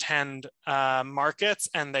particular attend markets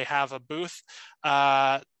and they have a booth,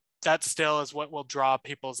 that still is what will draw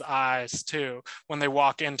people's eyes too. When they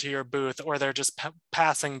walk into your booth or they're just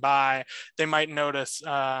passing by, they might notice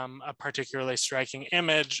a particularly striking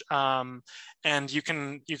image, and you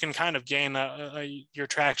can kind of gain your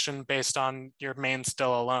traction based on your main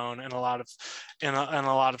still alone in a lot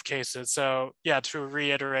of cases. So yeah, to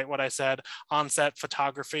reiterate what I said, on-set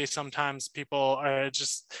photography, sometimes people are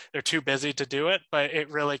they're too busy to do it, but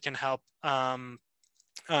it really can help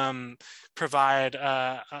provide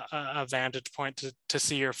a vantage point to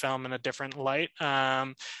see your film in a different light,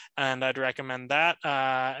 and I'd recommend that.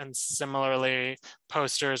 And similarly,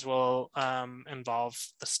 posters will involve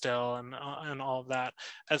the still and all of that.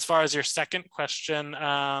 As far as your second question,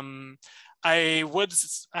 I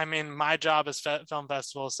mean, my job is film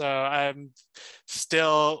festival, so I'm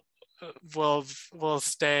still will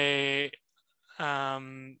stay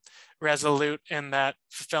resolute in that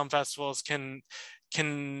film festivals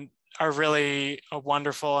are really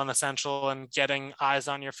wonderful and essential in getting eyes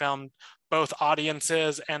on your film, both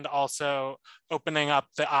audiences and also opening up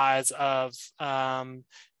the eyes of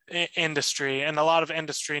industry. And a lot of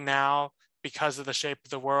industry now, because of the shape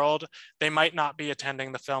of the world, they might not be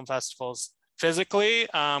attending the film festivals physically,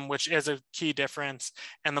 which is a key difference,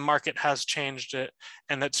 and the market has changed it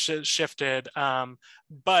and it's shifted.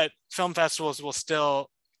 But film festivals will still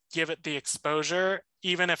give it the exposure,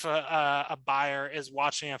 even if a buyer is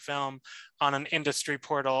watching a film on an industry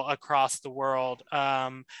portal across the world,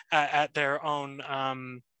 at their own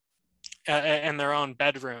in their own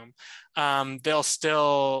bedroom. They'll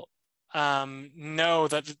still know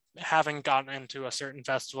that having gotten into a certain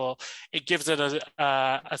festival, it gives it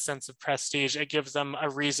a sense of prestige. It gives them a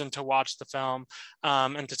reason to watch the film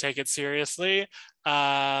and to take it seriously.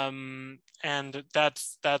 And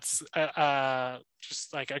that's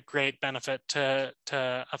just like a great benefit to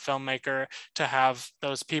a filmmaker to have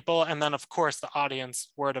those people. And then of course the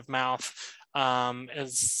audience, word of mouth,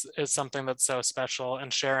 is something that's so special,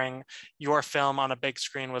 and sharing your film on a big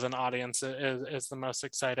screen with an audience is the most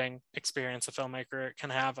exciting experience a filmmaker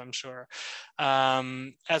can have, I'm sure.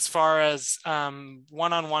 As far as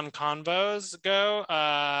one-on-one convos go,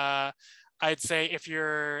 I'd say if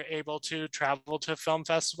you're able to travel to film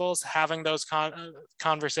festivals, having those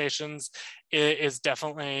conversations is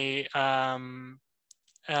definitely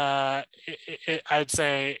I'd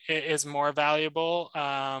say it is more valuable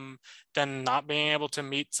than not being able to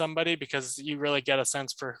meet somebody, because you really get a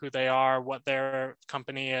sense for who they are, what their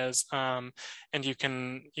company is, and you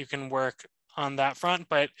can work on that front.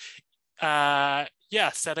 But yeah,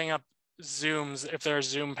 setting up Zooms, if there are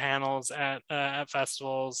Zoom panels at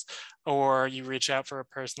festivals, or you reach out for a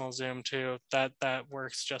personal Zoom too, that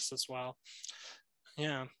works just as well.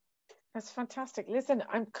 Yeah. That's fantastic. Listen,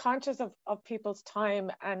 I'm conscious of people's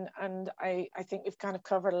time, and I think we've kind of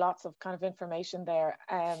covered lots of kind of information there.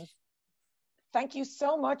 Thank you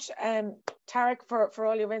so much, Tarek, for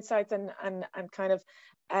all your insights and kind of,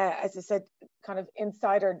 as I said, kind of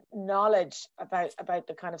insider knowledge about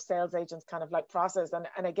the kind of sales agents kind of like process.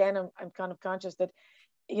 And again, I'm kind of conscious that,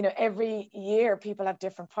 you know, every year people have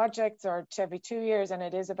different projects, or every 2 years, and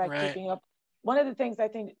it is about keeping up. One of the things I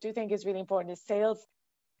do think is really important is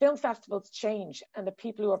film festivals change, and the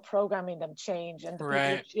people who are programming them change, and the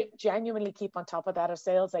people who genuinely keep on top of that are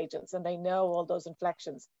sales agents, and they know all those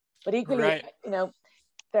inflections. But equally, you know,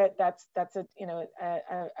 that's a, you know,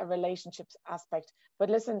 a relationships aspect. But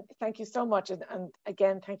listen, thank you so much, and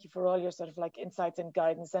again, thank you for all your sort of like insights and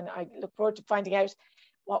guidance, and I look forward to finding out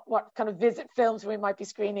what kind of visit films we might be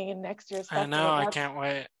screening in next year's festival. I know, I can't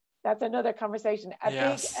wait. That's another conversation.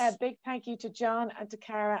 A big thank you to John and to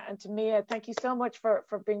Cara and to Mia. Thank you so much for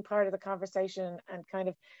being part of the conversation, and kind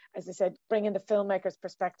of, as I said, bringing the filmmakers'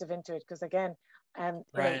 perspective into it. Because again, you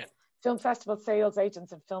know, film festival sales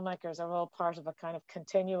agents and filmmakers are all part of a kind of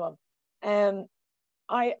continuum.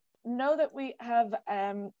 I know that we have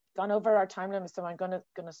gone over our time limit, so I'm gonna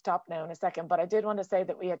stop now in a second. But I did want to say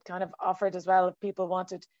that we had kind of offered as well, if people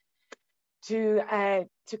wanted to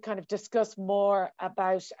kind of discuss more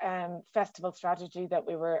about festival strategy, that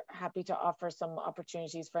we were happy to offer some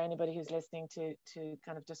opportunities for anybody who's listening to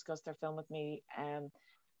kind of discuss their film with me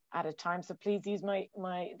at a time. So please use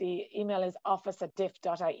the email is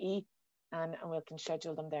office@diff.ie, and we can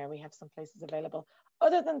schedule them there. We have some places available.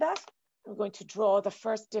 Other than that, I'm going to draw the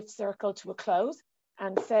first DIFF circle to a close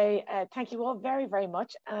and say thank you all very, very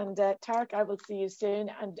much. And Tarek, I will see you soon.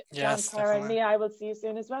 And John, Cara, and Mia, I will see you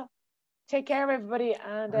soon as well. Take care, everybody,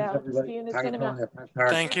 and hope to see you in the cinema.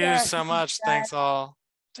 Thank you so much. Thanks all.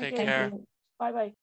 Take care. Bye-bye.